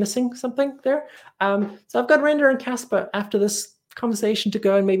maybe I'm missing something there. So I've got Render and Casper after this conversation to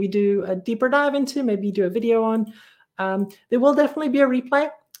go and maybe do a deeper dive into, maybe do a video on. There will definitely be a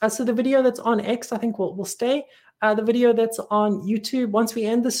replay. So the video that's on X, I think will stay. The video that's on YouTube, once we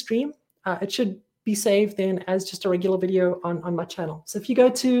end the stream, it should be saved then as just a regular video on my channel. So if you go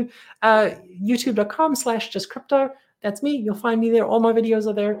to youtube.com/justcrypto, that's me. You'll find me there. All my videos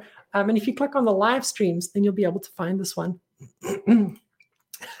are there. And if you click on the live streams, then you'll be able to find this one.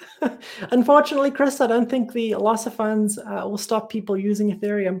 Unfortunately, Chris, I don't think the loss of funds will stop people using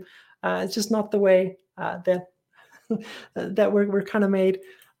Ethereum. It's just not the way that we're kind of made.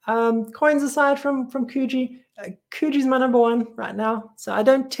 Coins aside from Kuji, Kuji's my number one right now. So I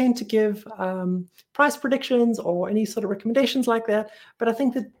don't tend to give price predictions or any sort of recommendations like that. But I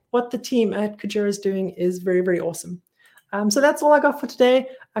think that what the team at Kujira is doing is very, very awesome. So that's all I got for today.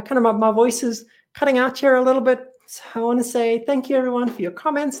 My voice is cutting out here a little bit. So I want to say thank you, everyone, for your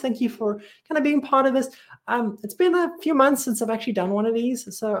comments. Thank you for kind of being part of this. It's been a few months since I've actually done one of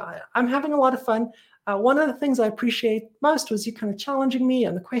these. So I'm having a lot of fun. One of the things I appreciate most was you kind of challenging me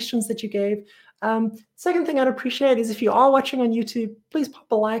and the questions that you gave. Second thing I'd appreciate is if you are watching on YouTube, please pop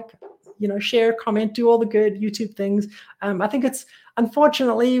a like, share, comment, do all the good YouTube things. I think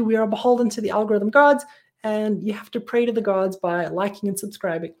unfortunately, we are beholden to the algorithm gods, and you have to pray to the gods by liking and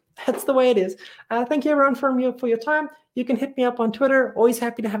subscribing. That's the way it is. Thank you, everyone, for your time. You can hit me up on Twitter. Always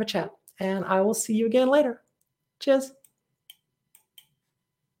happy to have a chat. And I will see you again later. Cheers.